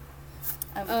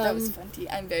 That was funty.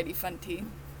 I'm very funty.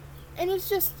 And it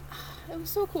was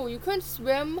so cool. You couldn't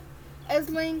swim as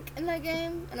Link in that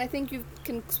game, and I think you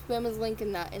can swim as Link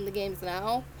in the games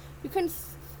now. You could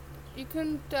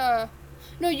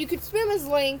swim as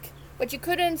Link, but you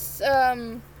couldn't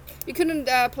swim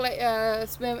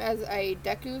as a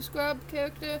Deku Scrub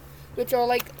character, which are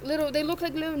they look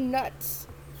like little nuts.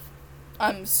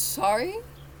 I'm sorry?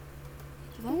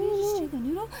 Did I just chew the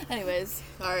noodle? Anyways,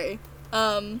 sorry. What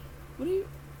are you...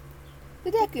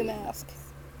 The Deku mask.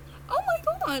 Oh my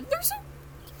god, they're so...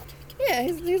 Yeah,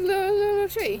 he's little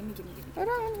tree. Gimme. Hold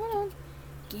on.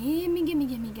 Gimme.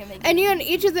 And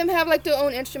each of them have their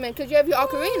own instrument, because you have your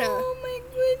ocarina. Oh my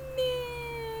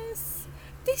goodness.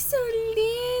 They're so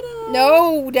little.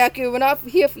 No, Deku, we're not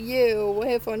here for you. We're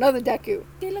here for another Deku.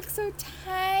 They look so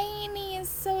tiny and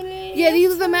so little. Yeah,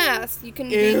 these are the masks. You can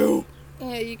Ew.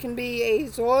 you can be a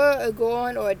Zora, a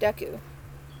Goron, or a Deku.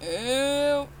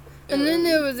 Ew. And then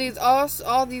there was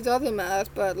all these other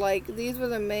masks, but these were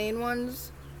the main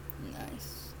ones.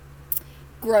 Nice.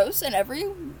 Gross in every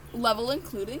level,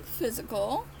 including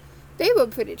physical. They were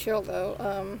pretty chill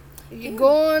though. The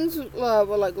Gorons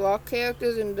were rock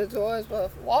characters, and the Zoras were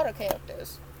water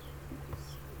characters.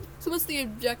 So what's the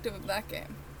objective of that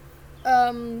game?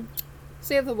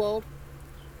 Save the world.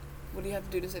 What do you have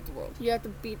to do to save the world? You have to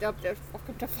beat up that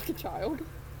fucking child.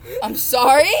 I'm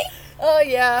sorry? Oh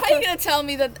yeah. How are you gonna tell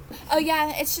me that? Oh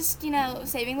yeah, it's just,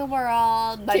 saving the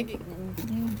world by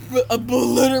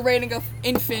obliterating an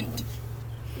infant.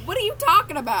 What are you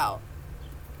talking about?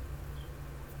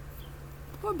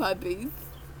 Poor baby.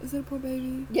 Is it a poor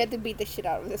baby? You have to beat the shit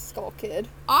out of this skull kid.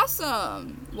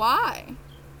 Awesome. Why?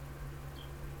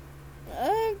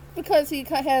 Because he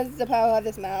has the power of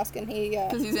this mask, and he.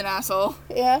 Because he's an asshole.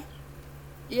 Yeah.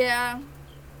 Yeah.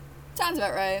 Sounds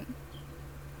about right.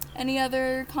 Any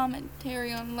other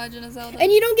commentary on Legend of Zelda? And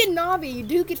you don't get Navi. You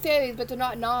do get fairies, but they're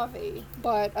not Navi.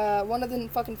 But one of the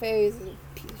fucking fairies is a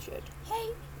piece of shit.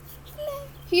 Hey. Hello.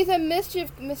 He's a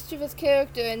mischievous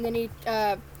character, and then he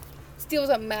steals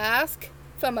a mask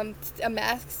from a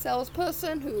mask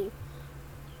salesperson who...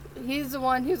 He's the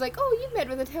one who's like, oh, you've met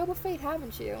with a terrible fate,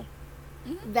 haven't you?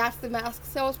 Mm-hmm. That's the mask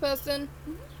salesperson.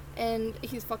 Mm-hmm. And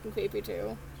he's fucking creepy,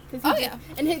 too.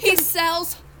 He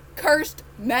sells cursed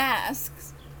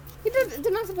masks.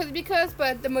 They're not supposed to be cursed,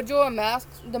 but the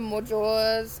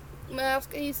Majora's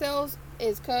mask he sells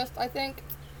is cursed, I think.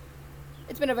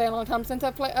 It's been a very long time since I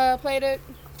played it.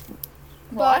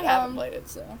 Well, I haven't played it,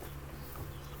 so...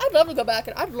 I'd love to go back,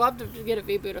 and I'd love to get a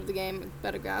reboot of the game with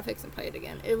better graphics and play it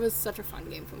again. It was such a fun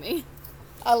game for me.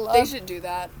 They should do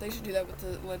that. They should do that with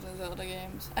the Legend of Zelda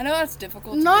games. I know that's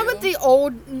difficult to do. Not with the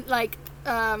old,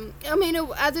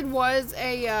 as it was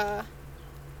a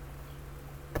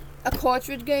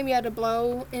cartridge game you had to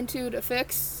blow into to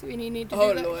fix when you need to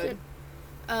do that shit.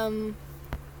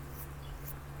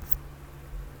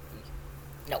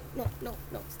 No,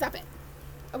 stop it.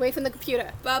 Away from the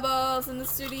computer. Bubbles in the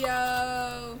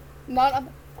studio. Not on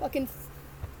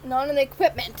the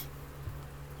equipment.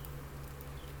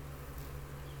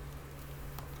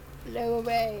 Blow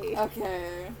away.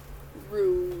 Okay.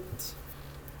 Rude.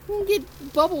 You can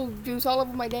get bubble juice all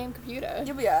over my damn computer.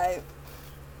 You'll be alright.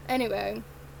 Anyway.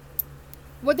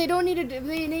 What they don't need to do,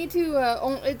 they need to,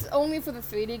 it's only for the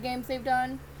 3D games they've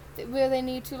done, where they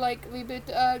need to, reboot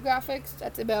graphics.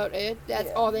 That's about it.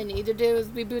 That's all they need to do is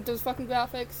reboot those fucking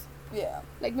graphics. Yeah.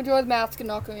 Majora's Mask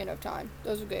and Ocarina of Time.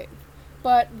 Those are great.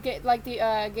 But,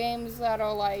 the games that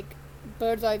are,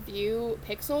 bird's eye view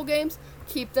pixel games,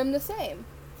 keep them the same.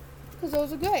 Because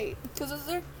those are great. Because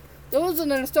those are the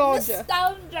nostalgia.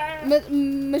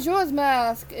 Majora's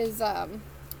Mask is,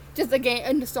 just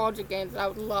a nostalgic game that I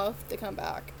would love to come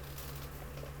back.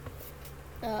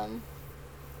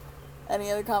 Any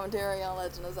other commentary on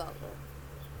Legend of Zelda?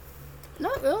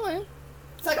 Not really.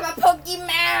 Talk about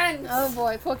Pokemon! Oh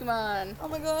boy, Pokemon. Oh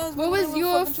my god. What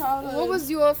was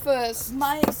your first?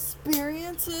 My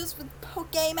experiences with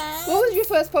Pokemon. What was your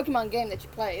first Pokemon game that you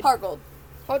played? Heart Gold.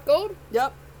 Heart Gold?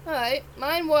 Yep. Alright.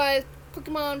 Mine was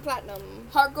Pokemon Platinum.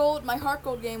 Heart Gold. My Heart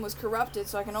Gold game was corrupted,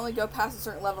 so I can only go past a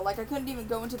certain level. I couldn't even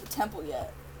go into the temple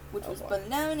yet, which was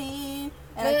baloney.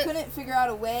 And I couldn't figure out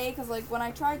a way, because, when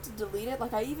I tried to delete it,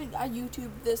 I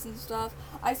YouTubed this and stuff.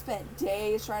 I spent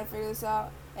days trying to figure this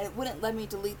out, and it wouldn't let me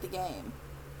delete the game.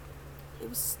 It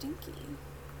was stinky.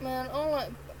 Man,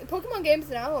 Pokemon games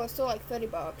now are still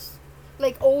 $30.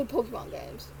 Old Pokemon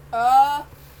games.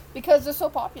 Because they're so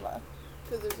popular.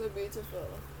 Because they're so beautiful.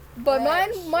 But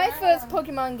my first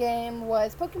Pokemon game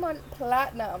was Pokemon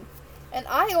Platinum. And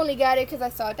I only got it because I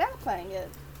saw Dad playing it.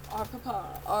 Our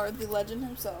papa, the legend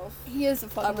himself. He is a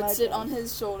fucking legend. I would sit on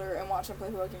his shoulder and watch him play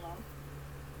Pokemon.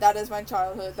 That is my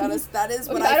childhood. That is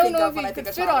what I I don't think know of if when you I think could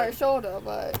of fit on childhood. a shoulder,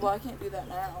 but Well, I can't do that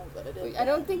now, but I did. I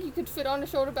don't think you could fit on a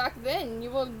shoulder back then. You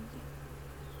were.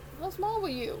 How small were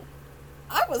you?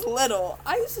 I was little.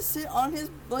 I used to sit on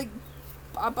his, like,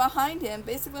 behind him,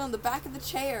 basically on the back of the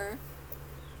chair,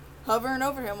 hovering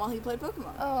over him while he played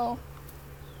Pokemon. Oh.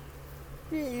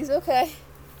 Jeez, okay.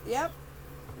 Yep.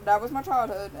 That was my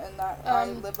childhood, and that I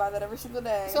live by that every single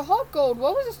day. So Hot Gold,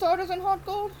 what was the starters in Hot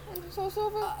Gold and Soul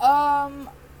Silver?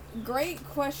 Great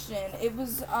question. It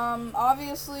was,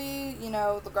 obviously, you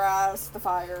know, the grass, the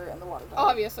fire, and the water type.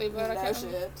 Obviously, but No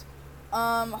shit.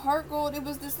 Heart Gold, it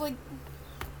was this, like...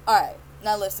 Alright,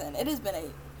 now listen. It has been a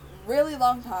really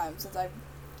long time since I've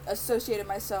associated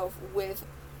myself with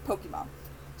Pokemon.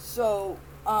 So,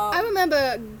 I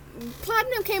remember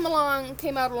Platinum came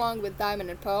out along with Diamond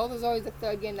and Pearl. There's always a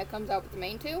third game that comes out with the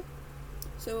main two.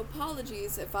 So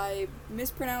apologies if I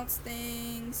mispronounce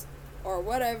things or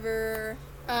whatever.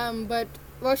 But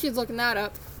while she's looking that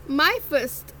up, my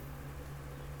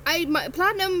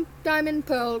Platinum, Diamond,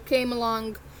 Pearl came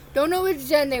along. Don't know which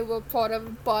gen they were part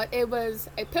of, but it was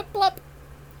a Piplup,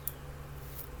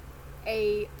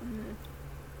 it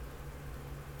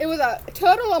was a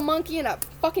turtle, a monkey, and a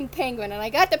fucking penguin. And I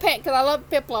got the penguin because I love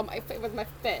Piplup. It was my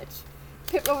bitch.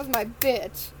 Piplup was my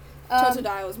bitch.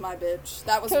 Totodile was my bitch.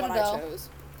 That was the one I chose.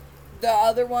 The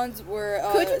other ones were...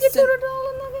 Could you get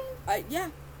Totodile in that game? Yeah.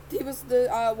 He was the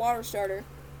water starter.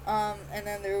 And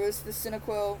then there was the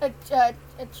Cyndaquil. A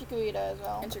Chikorita as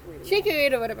well. And Chikorita.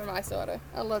 Chikorita would have been my starter.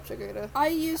 I love Chikorita. I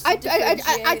used to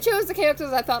I chose the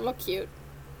characters I thought looked cute.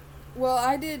 Well,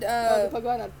 I did, the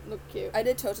Pokemon that looked cute. I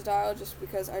did Totodile just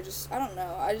because I don't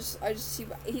know.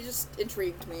 He just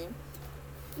intrigued me.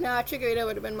 Nah, Chikorita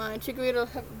would have been mine.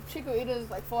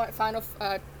 Chikorita's, like, final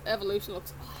evolution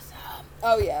looks awesome.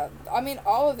 Oh, yeah. I mean,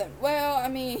 all of them. Well, I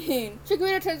mean...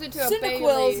 Chikorita turns into a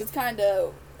Cyndaquil's is kind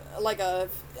of like a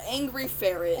angry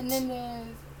ferret. And then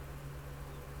there's...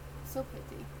 So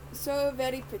pretty. So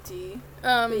very pretty.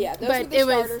 But yeah, those were the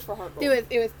starters for Heart Gold.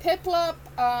 It was Piplup,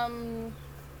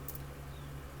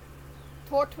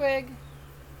 Tortwig,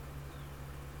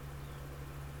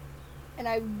 and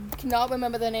I cannot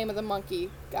remember the name of the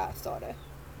monkey guy starter.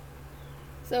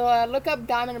 So look up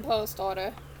Diamond and Pearl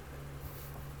starter.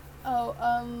 Oh,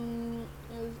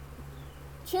 it was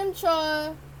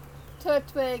Chimchar,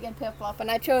 Turtwig, and Piplup, and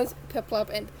I chose Piplup,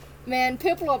 and man,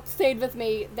 Piplup stayed with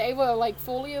me. They were like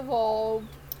fully evolved.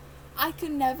 I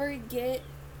could never get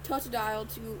Totodile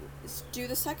to do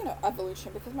the second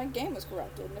evolution because my game was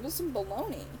corrupted, and it was some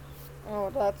baloney.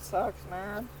 Oh, that sucks,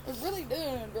 man. It really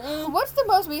did, bro. What's the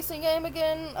most recent game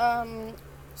again?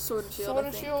 Sword and Shield. Sword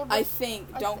and Shield. I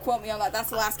think. Don't quote me on that.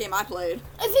 That's the last game I played.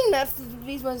 I think that's the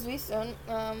most recent.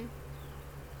 And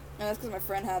that's because my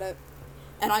friend had it.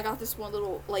 And I got this one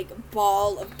little, like,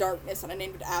 ball of darkness, and I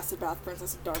named it Acid Bath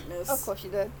Princess of Darkness. Of course you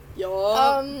did. Yo.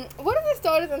 What are the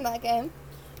starters in that game?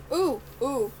 Ooh,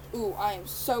 I am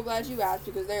so glad you asked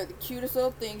because they are the cutest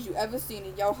little things you ever seen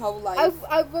in your whole life.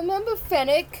 I remember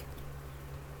Fennec.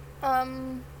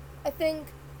 I think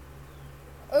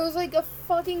it was like a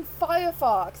fucking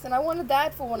Firefox, and I wanted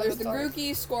that for one There's of the the starters.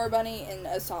 Grookey, Scorbunny, and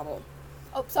a Sobble.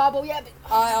 Oh, Sobble, yeah.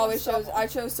 But, I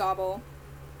chose Sobble.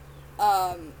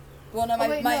 Well, no, no.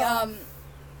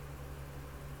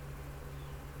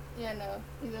 Yeah, no.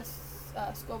 Either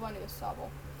Scorbunny or Sobble.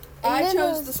 I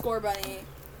chose the Scorbunny.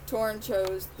 Torn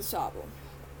chose the Sobble.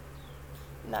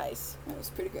 Nice. That was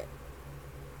pretty good.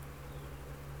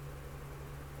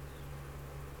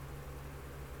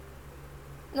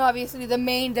 And obviously, the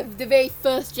very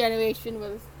first generation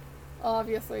was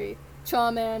obviously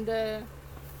Charmander,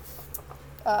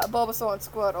 Bulbasaur, and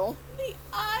Squirtle. The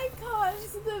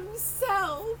icons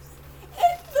themselves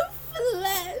in the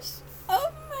flesh.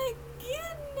 Oh my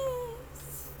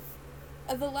goodness.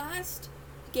 The last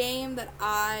game that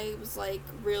I was like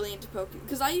really into Pokemon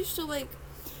because I used to like.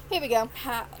 Here we go.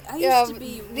 I used to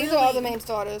be. These are all the main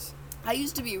starters. I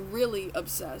used to be really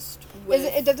obsessed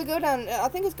with... Does it go down? I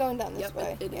think it's going down this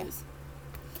way. It is.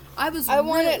 I was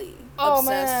really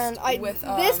obsessed with...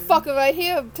 this fucker right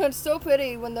here turns so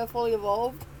pretty when they're fully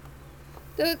evolved.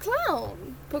 They're a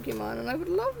clown Pokemon, and I would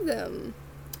love them.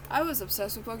 I was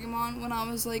obsessed with Pokemon when I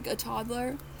was, like, a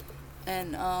toddler.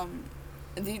 And,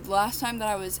 the last time that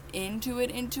I was into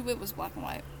it was Black and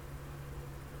White.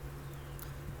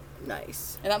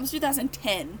 Nice. And that was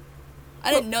 2010. I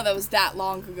didn't know that was that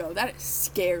long ago. That is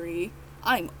scary.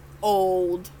 I'm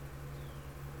old.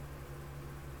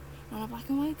 Not a black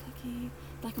and white cookie.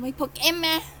 Black and white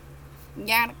Pokemon.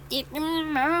 Gotta get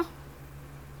them now.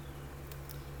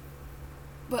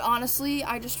 But honestly,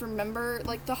 I just remember,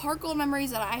 like, the heart gold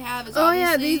memories that I have is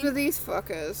these were these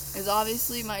fuckers. Is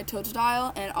obviously my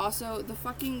Totodile, and also the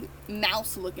fucking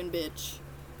mouse-looking bitch.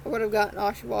 I would have gotten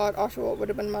Oshawott. Oshawott would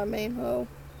have been my main hoe.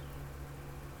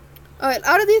 Alright,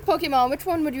 out of these Pokemon, which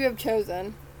one would you have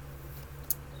chosen?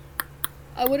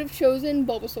 I would have chosen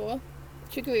Bulbasaur,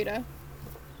 Chikorita,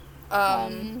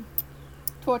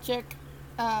 Torchic,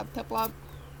 Piplup.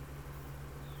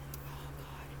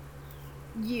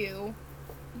 You.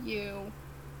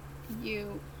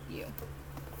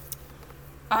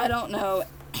 I don't know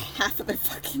half of their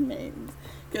fucking names,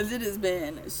 because it has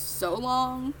been so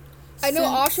long. I know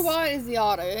Oshawott is the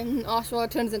otter, and Oshawott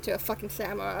turns into a fucking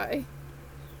samurai.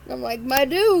 And I'm like, my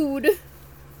dude!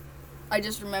 I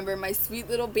just remember my sweet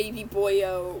little baby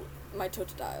boyo, my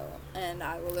Totodile, and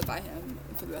I will live by him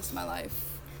for the rest of my life.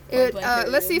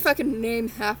 Let's see if I can name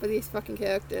half of these fucking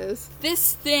characters.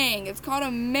 This thing, it's called a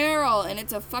Meryl, and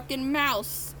it's a fucking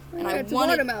mouse. And it's a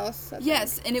water mouse.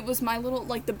 Yes, and it was my little,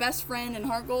 like, the best friend in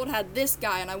Heart Gold had this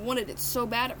guy, and I wanted it so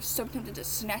bad. I was so tempted to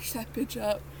snatch that bitch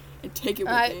up and take it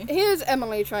with me. Here's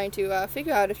Emily trying to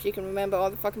figure out if she can remember all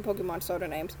the fucking Pokemon starter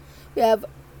names. We have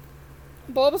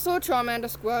Bulbasaur, Charmander,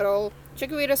 Squirtle,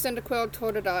 Chikorita, Cyndaquil,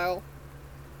 Totodile.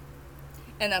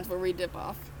 And that's where we dip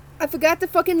off. I forgot the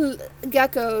fucking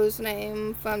gecko's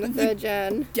name from the third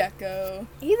gen. Gecko.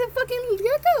 He's a fucking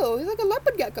gecko. He's like a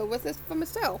leopard gecko from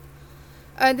his tail.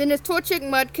 And then there's Torchic,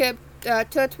 Mudkip,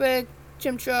 Turtwig,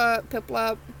 Chimchar,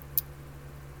 Piplup.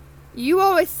 You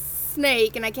are a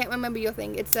snake, and I can't remember your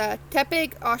thing. It's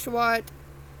Tepig, Oshawott.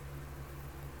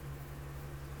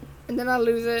 And then I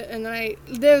lose it, and then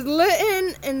there's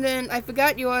Litten, and then I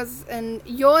forgot yours, and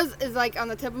yours is like on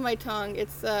the tip of my tongue.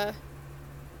 It's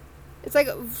like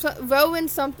Rowan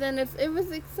something. It was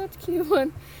like such a cute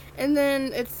one. And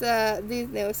then it's these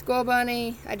Squirrel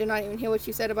Bunny. I did not even hear what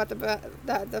you said about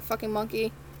the fucking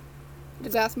monkey, the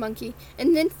grass monkey.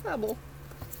 And then Fubble.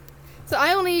 So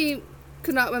I only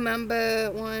could not remember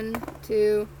 1,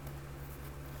 2,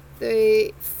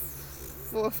 3,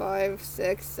 4, 5,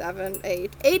 6, 7,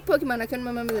 8. 8 Pokemon I couldn't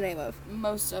remember the name of.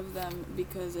 Most of them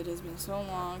because it has been so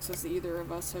long since either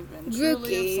of us have been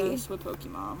truly obsessed with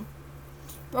Pokemon.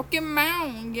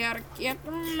 Pokemon, gotta get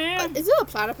them in. Is there a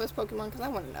platypus Pokemon? Because I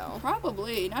want to know.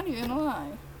 Probably, not even a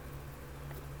lie.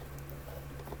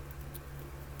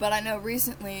 But I know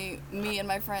recently, me and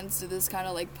my friends did this kind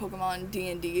of like Pokemon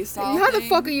D&D style How thing. the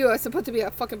fuck are you supposed to be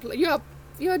a fucking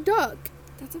you're a duck.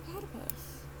 That's a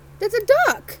platypus. That's a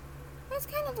duck. That's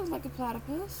kind of looks like a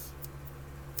platypus.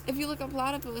 If you look at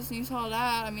platypus and you saw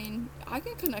that, I mean, I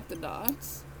can connect the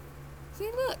dots.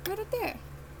 See, look, right up there.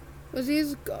 Was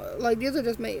these like these are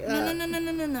just made?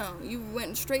 No. You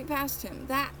went straight past him.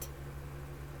 That.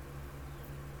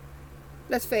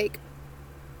 That's fake.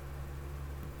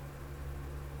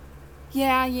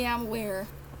 Yeah, I'm aware.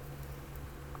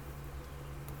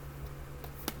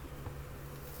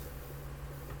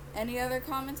 Any other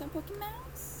comments on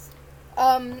Pokemons?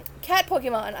 Cat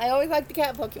Pokemon. I always liked the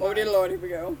cat Pokemon. Oh dear Lord, here we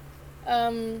go.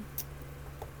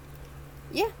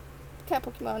 Yeah, cat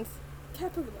Pokemons.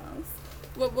 Cat Pokemons.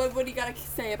 What do you gotta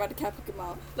say about the cat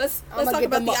Pokemon? Let's talk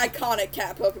about the iconic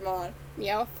cat Pokemon.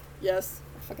 Meowth. Yes.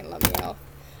 I fucking love Meowth.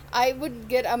 I would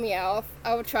get a Meowth.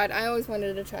 I would try it. I always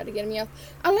wanted to try to get a Meowth.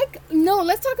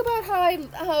 Let's talk about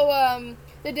how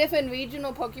the different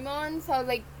regional Pokemons, how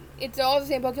like it's all the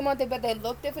same Pokemon, but they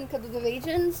look different because of the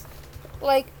regions.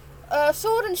 Like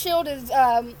Sword and Shield is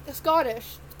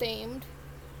Scottish themed,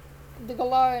 the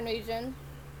Galarian region.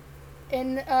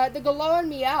 And the Galarian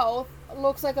Meowth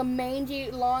looks like a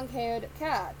mangy, long-haired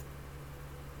cat.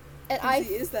 And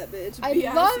He is that bitch. I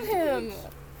love him.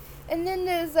 And then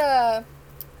there's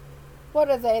what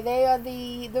are they? They are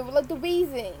the like the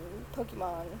Weezing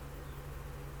Pokemon.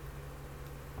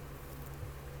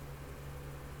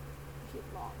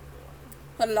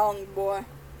 A long boy.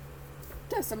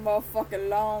 That's a motherfucking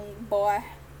long boy.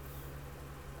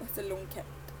 That's a long cat.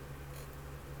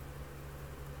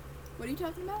 What are you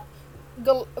talking about?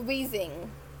 Weezing.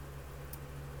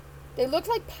 They look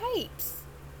like pipes,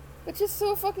 which is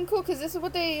so fucking cool because this is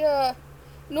what they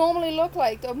normally look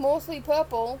like. They're mostly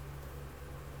purple.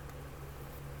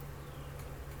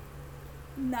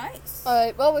 Nice.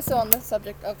 Alright, well, we're still on the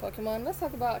subject of Pokemon. Let's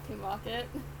talk about Team Rocket.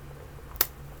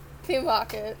 Team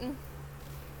Rocket.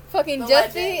 Fucking The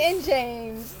Jesse legends. and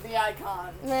James. The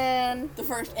icon. Man. The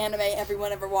first anime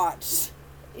everyone ever watched.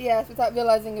 Yes, without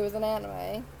realizing it was an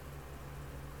anime.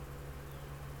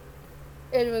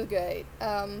 It was great.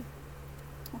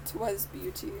 It was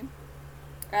beauty.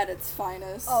 At its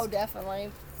finest. Oh,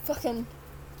 definitely. Fucking.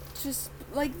 Just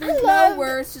like, there's no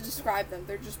words to describe them.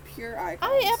 They're just pure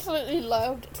icons. I absolutely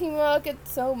loved Team Rocket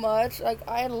so much. Like,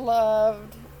 I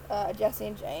loved Jesse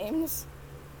and James.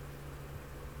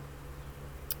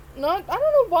 I don't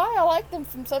know why I liked them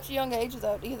from such a young age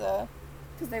though either.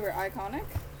 Because they were iconic.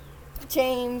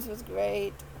 James was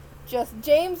great. Just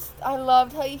James, I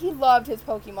loved how he loved his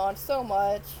Pokemon so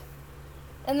much.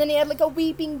 And then he had like a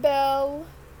Weeping Bell.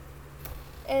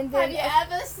 And then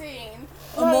have you ever seen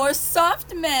a more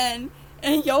soft man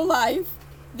in your life?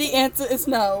 The answer is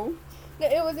no.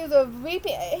 It was either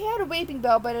Weeping. He had a Weeping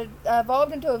Bell, but it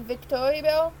evolved into a Victory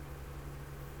Bell.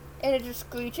 And it just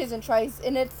screeches and tries.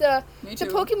 And it's the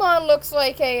Pokemon looks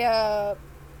like a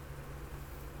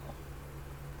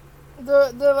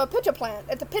the pitcher plant.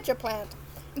 It's a pitcher plant.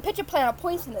 And pitcher plant are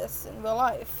poisonous in real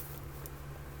life.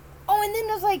 Oh, and then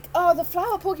there's like the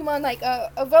flower Pokemon like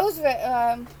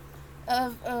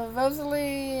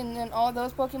Rosalie and then all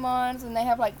those Pokemons, and they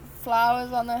have like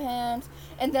flowers on their hands.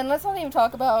 And then let's not even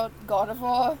talk about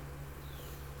Gardevoir.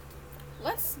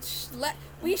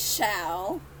 We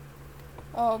shall.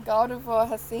 Oh, Gardevoir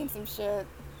has seen some shit.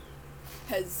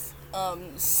 Has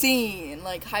seen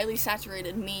like highly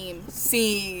saturated memes.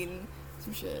 Seen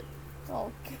some shit. Oh.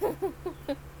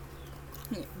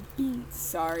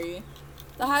 Sorry.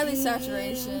 The highly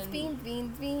saturation.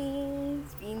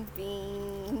 Beans.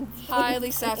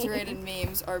 Highly saturated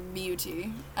memes are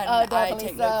beauty, and I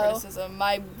take no criticism.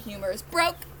 My humor is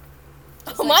broke.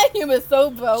 My humor is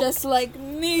so broke. Just like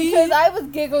me. Because I was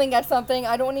giggling at something.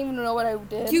 I don't even know what I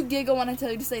did. You giggle when I tell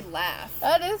you to say laugh.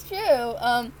 That is true.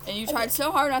 And you tried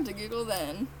so hard not to giggle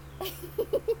then.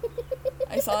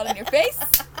 I saw it in your face.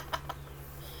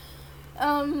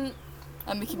 I'm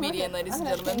a comedian, ladies and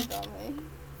gentlemen.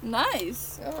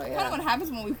 Nice. Oh, yeah. Kind of what happens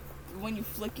when you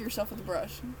flick yourself with a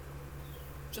brush.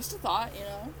 Just a thought, you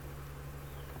know.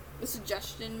 A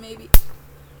suggestion, maybe.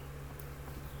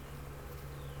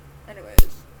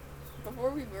 Anyways,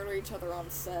 before we murder each other on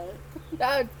set.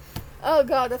 Oh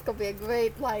god, that's gonna be a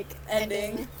great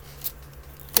ending.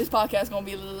 This podcast gonna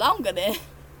be longer than.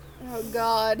 Oh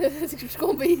god, it's just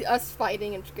gonna be us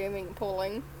fighting and screaming and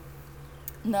pulling.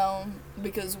 No,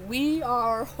 because we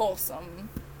are wholesome.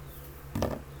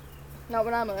 Not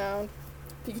when I'm around.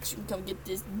 Pikachu can come get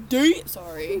this D.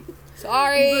 Sorry,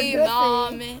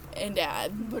 Mom and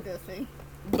Dad.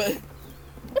 But.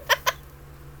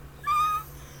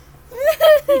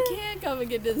 He can't come and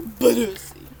get this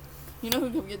Badussy. You know who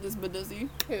can get this Badussy?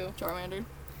 Who? Charmander.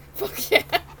 Fuck yeah.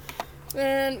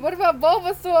 Man, what about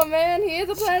Bulbasaur, man? He is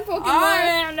a plant Pokemon.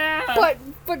 Charmander!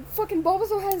 But fucking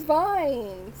Bulbasaur has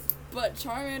vines. But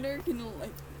Charmander can,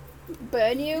 like...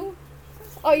 Burn you?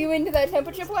 Are you into that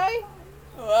temperature play?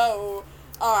 Whoa.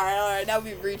 Alright. Now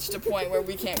we've reached a point where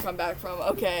we can't come back from.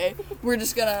 Okay. We're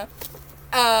just gonna...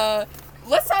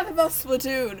 let's talk about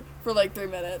Splatoon for like 3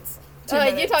 minutes. 2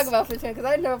 minutes. You talk about Splatoon, because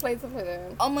I've never played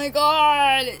Splatoon. Oh my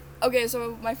god! Okay,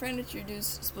 so my friend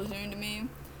introduced Splatoon to me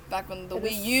back when the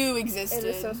Wii U existed.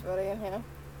 It is so sweaty in here.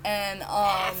 And,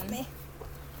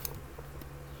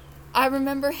 I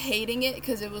remember hating it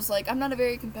because it was like, I'm not a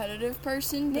very competitive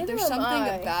person, but there's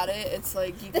something about it. It's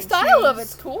like, you can the style of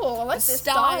it's cool. I like the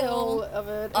style of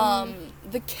it.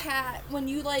 The cat, when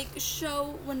you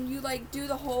do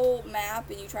the whole map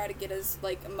and you try to get as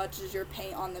much as your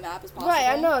paint on the map as possible. Right,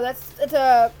 I know.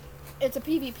 It's a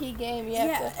PvP game.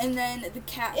 And then the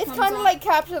cat. It's kind of like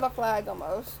Capture the Flag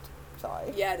almost.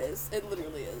 Sorry. Yeah, it is. It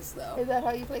literally is, though. Is that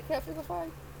how you play Capture the Flag?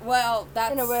 Well,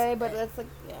 that's... In a way, but that's like,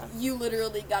 yeah. You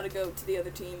literally gotta go to the other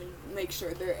team and make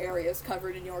sure their area is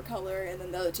covered in your color, and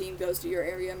then the other team goes to your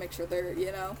area and make sure they're,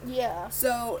 Yeah.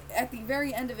 So, at the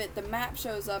very end of it, the map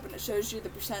shows up, and it shows you the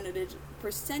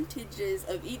percentages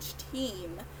of each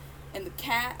team. And the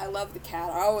cat, I love the cat.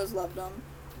 I always loved them.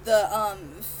 The,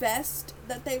 fest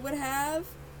that they would have,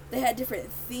 they had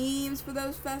different themes for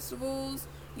those festivals.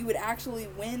 You would actually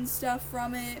win stuff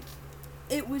from it.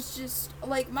 It was just,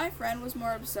 my friend was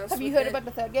more obsessed with it. Have you heard about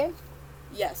the third game?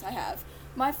 Yes, I have.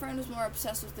 My friend was more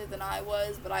obsessed with it than I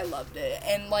was, but I loved it.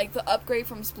 And, the upgrade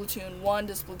from Splatoon 1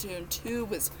 to Splatoon 2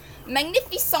 was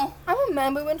magnificent. I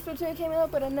remember when Splatoon came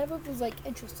out, but I never was,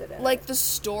 interested in it. The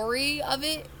story of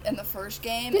it in the first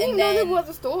game. Didn't even know there was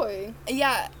a story.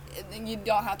 Yeah, you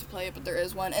don't have to play it, but there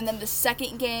is one. And then the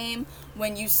second game,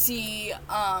 when you see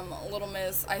Little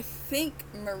Miss, I think,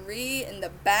 Marie in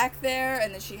the back there,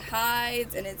 and then she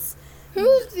hides, and it's...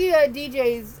 Who's the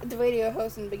radio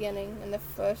host in the beginning, in the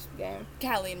first game?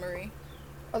 Callie and Marie.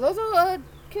 Are those all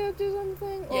characters on the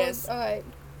thing? Yes. Alright.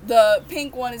 The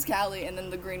pink one is Callie, and then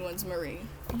the green one's Marie.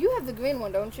 You have the green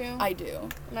one, don't you? I do.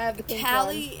 And I have the pink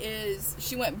Callie one.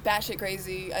 she went batshit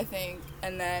crazy, I think,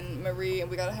 and then Marie, and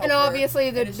we gotta help and her.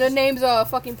 Obviously the names are a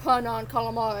fucking pun on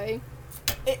calamari.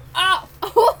 Oh!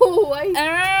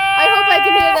 I hope I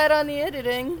can hear that on the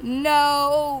editing.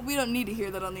 No, we don't need to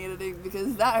hear that on the editing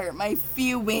because that hurt my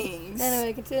feelings.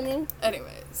 Anyway, continue.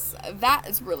 Anyways, that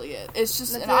is really it. It's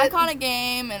just That's an it? iconic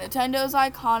game, and Nintendo's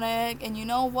iconic, and you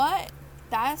know what?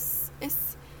 That's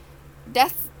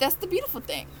the beautiful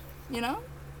thing, you know?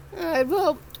 Alright,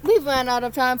 well, we've run out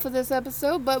of time for this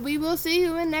episode, but we will see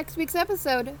you in next week's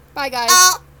episode. Bye,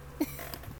 guys.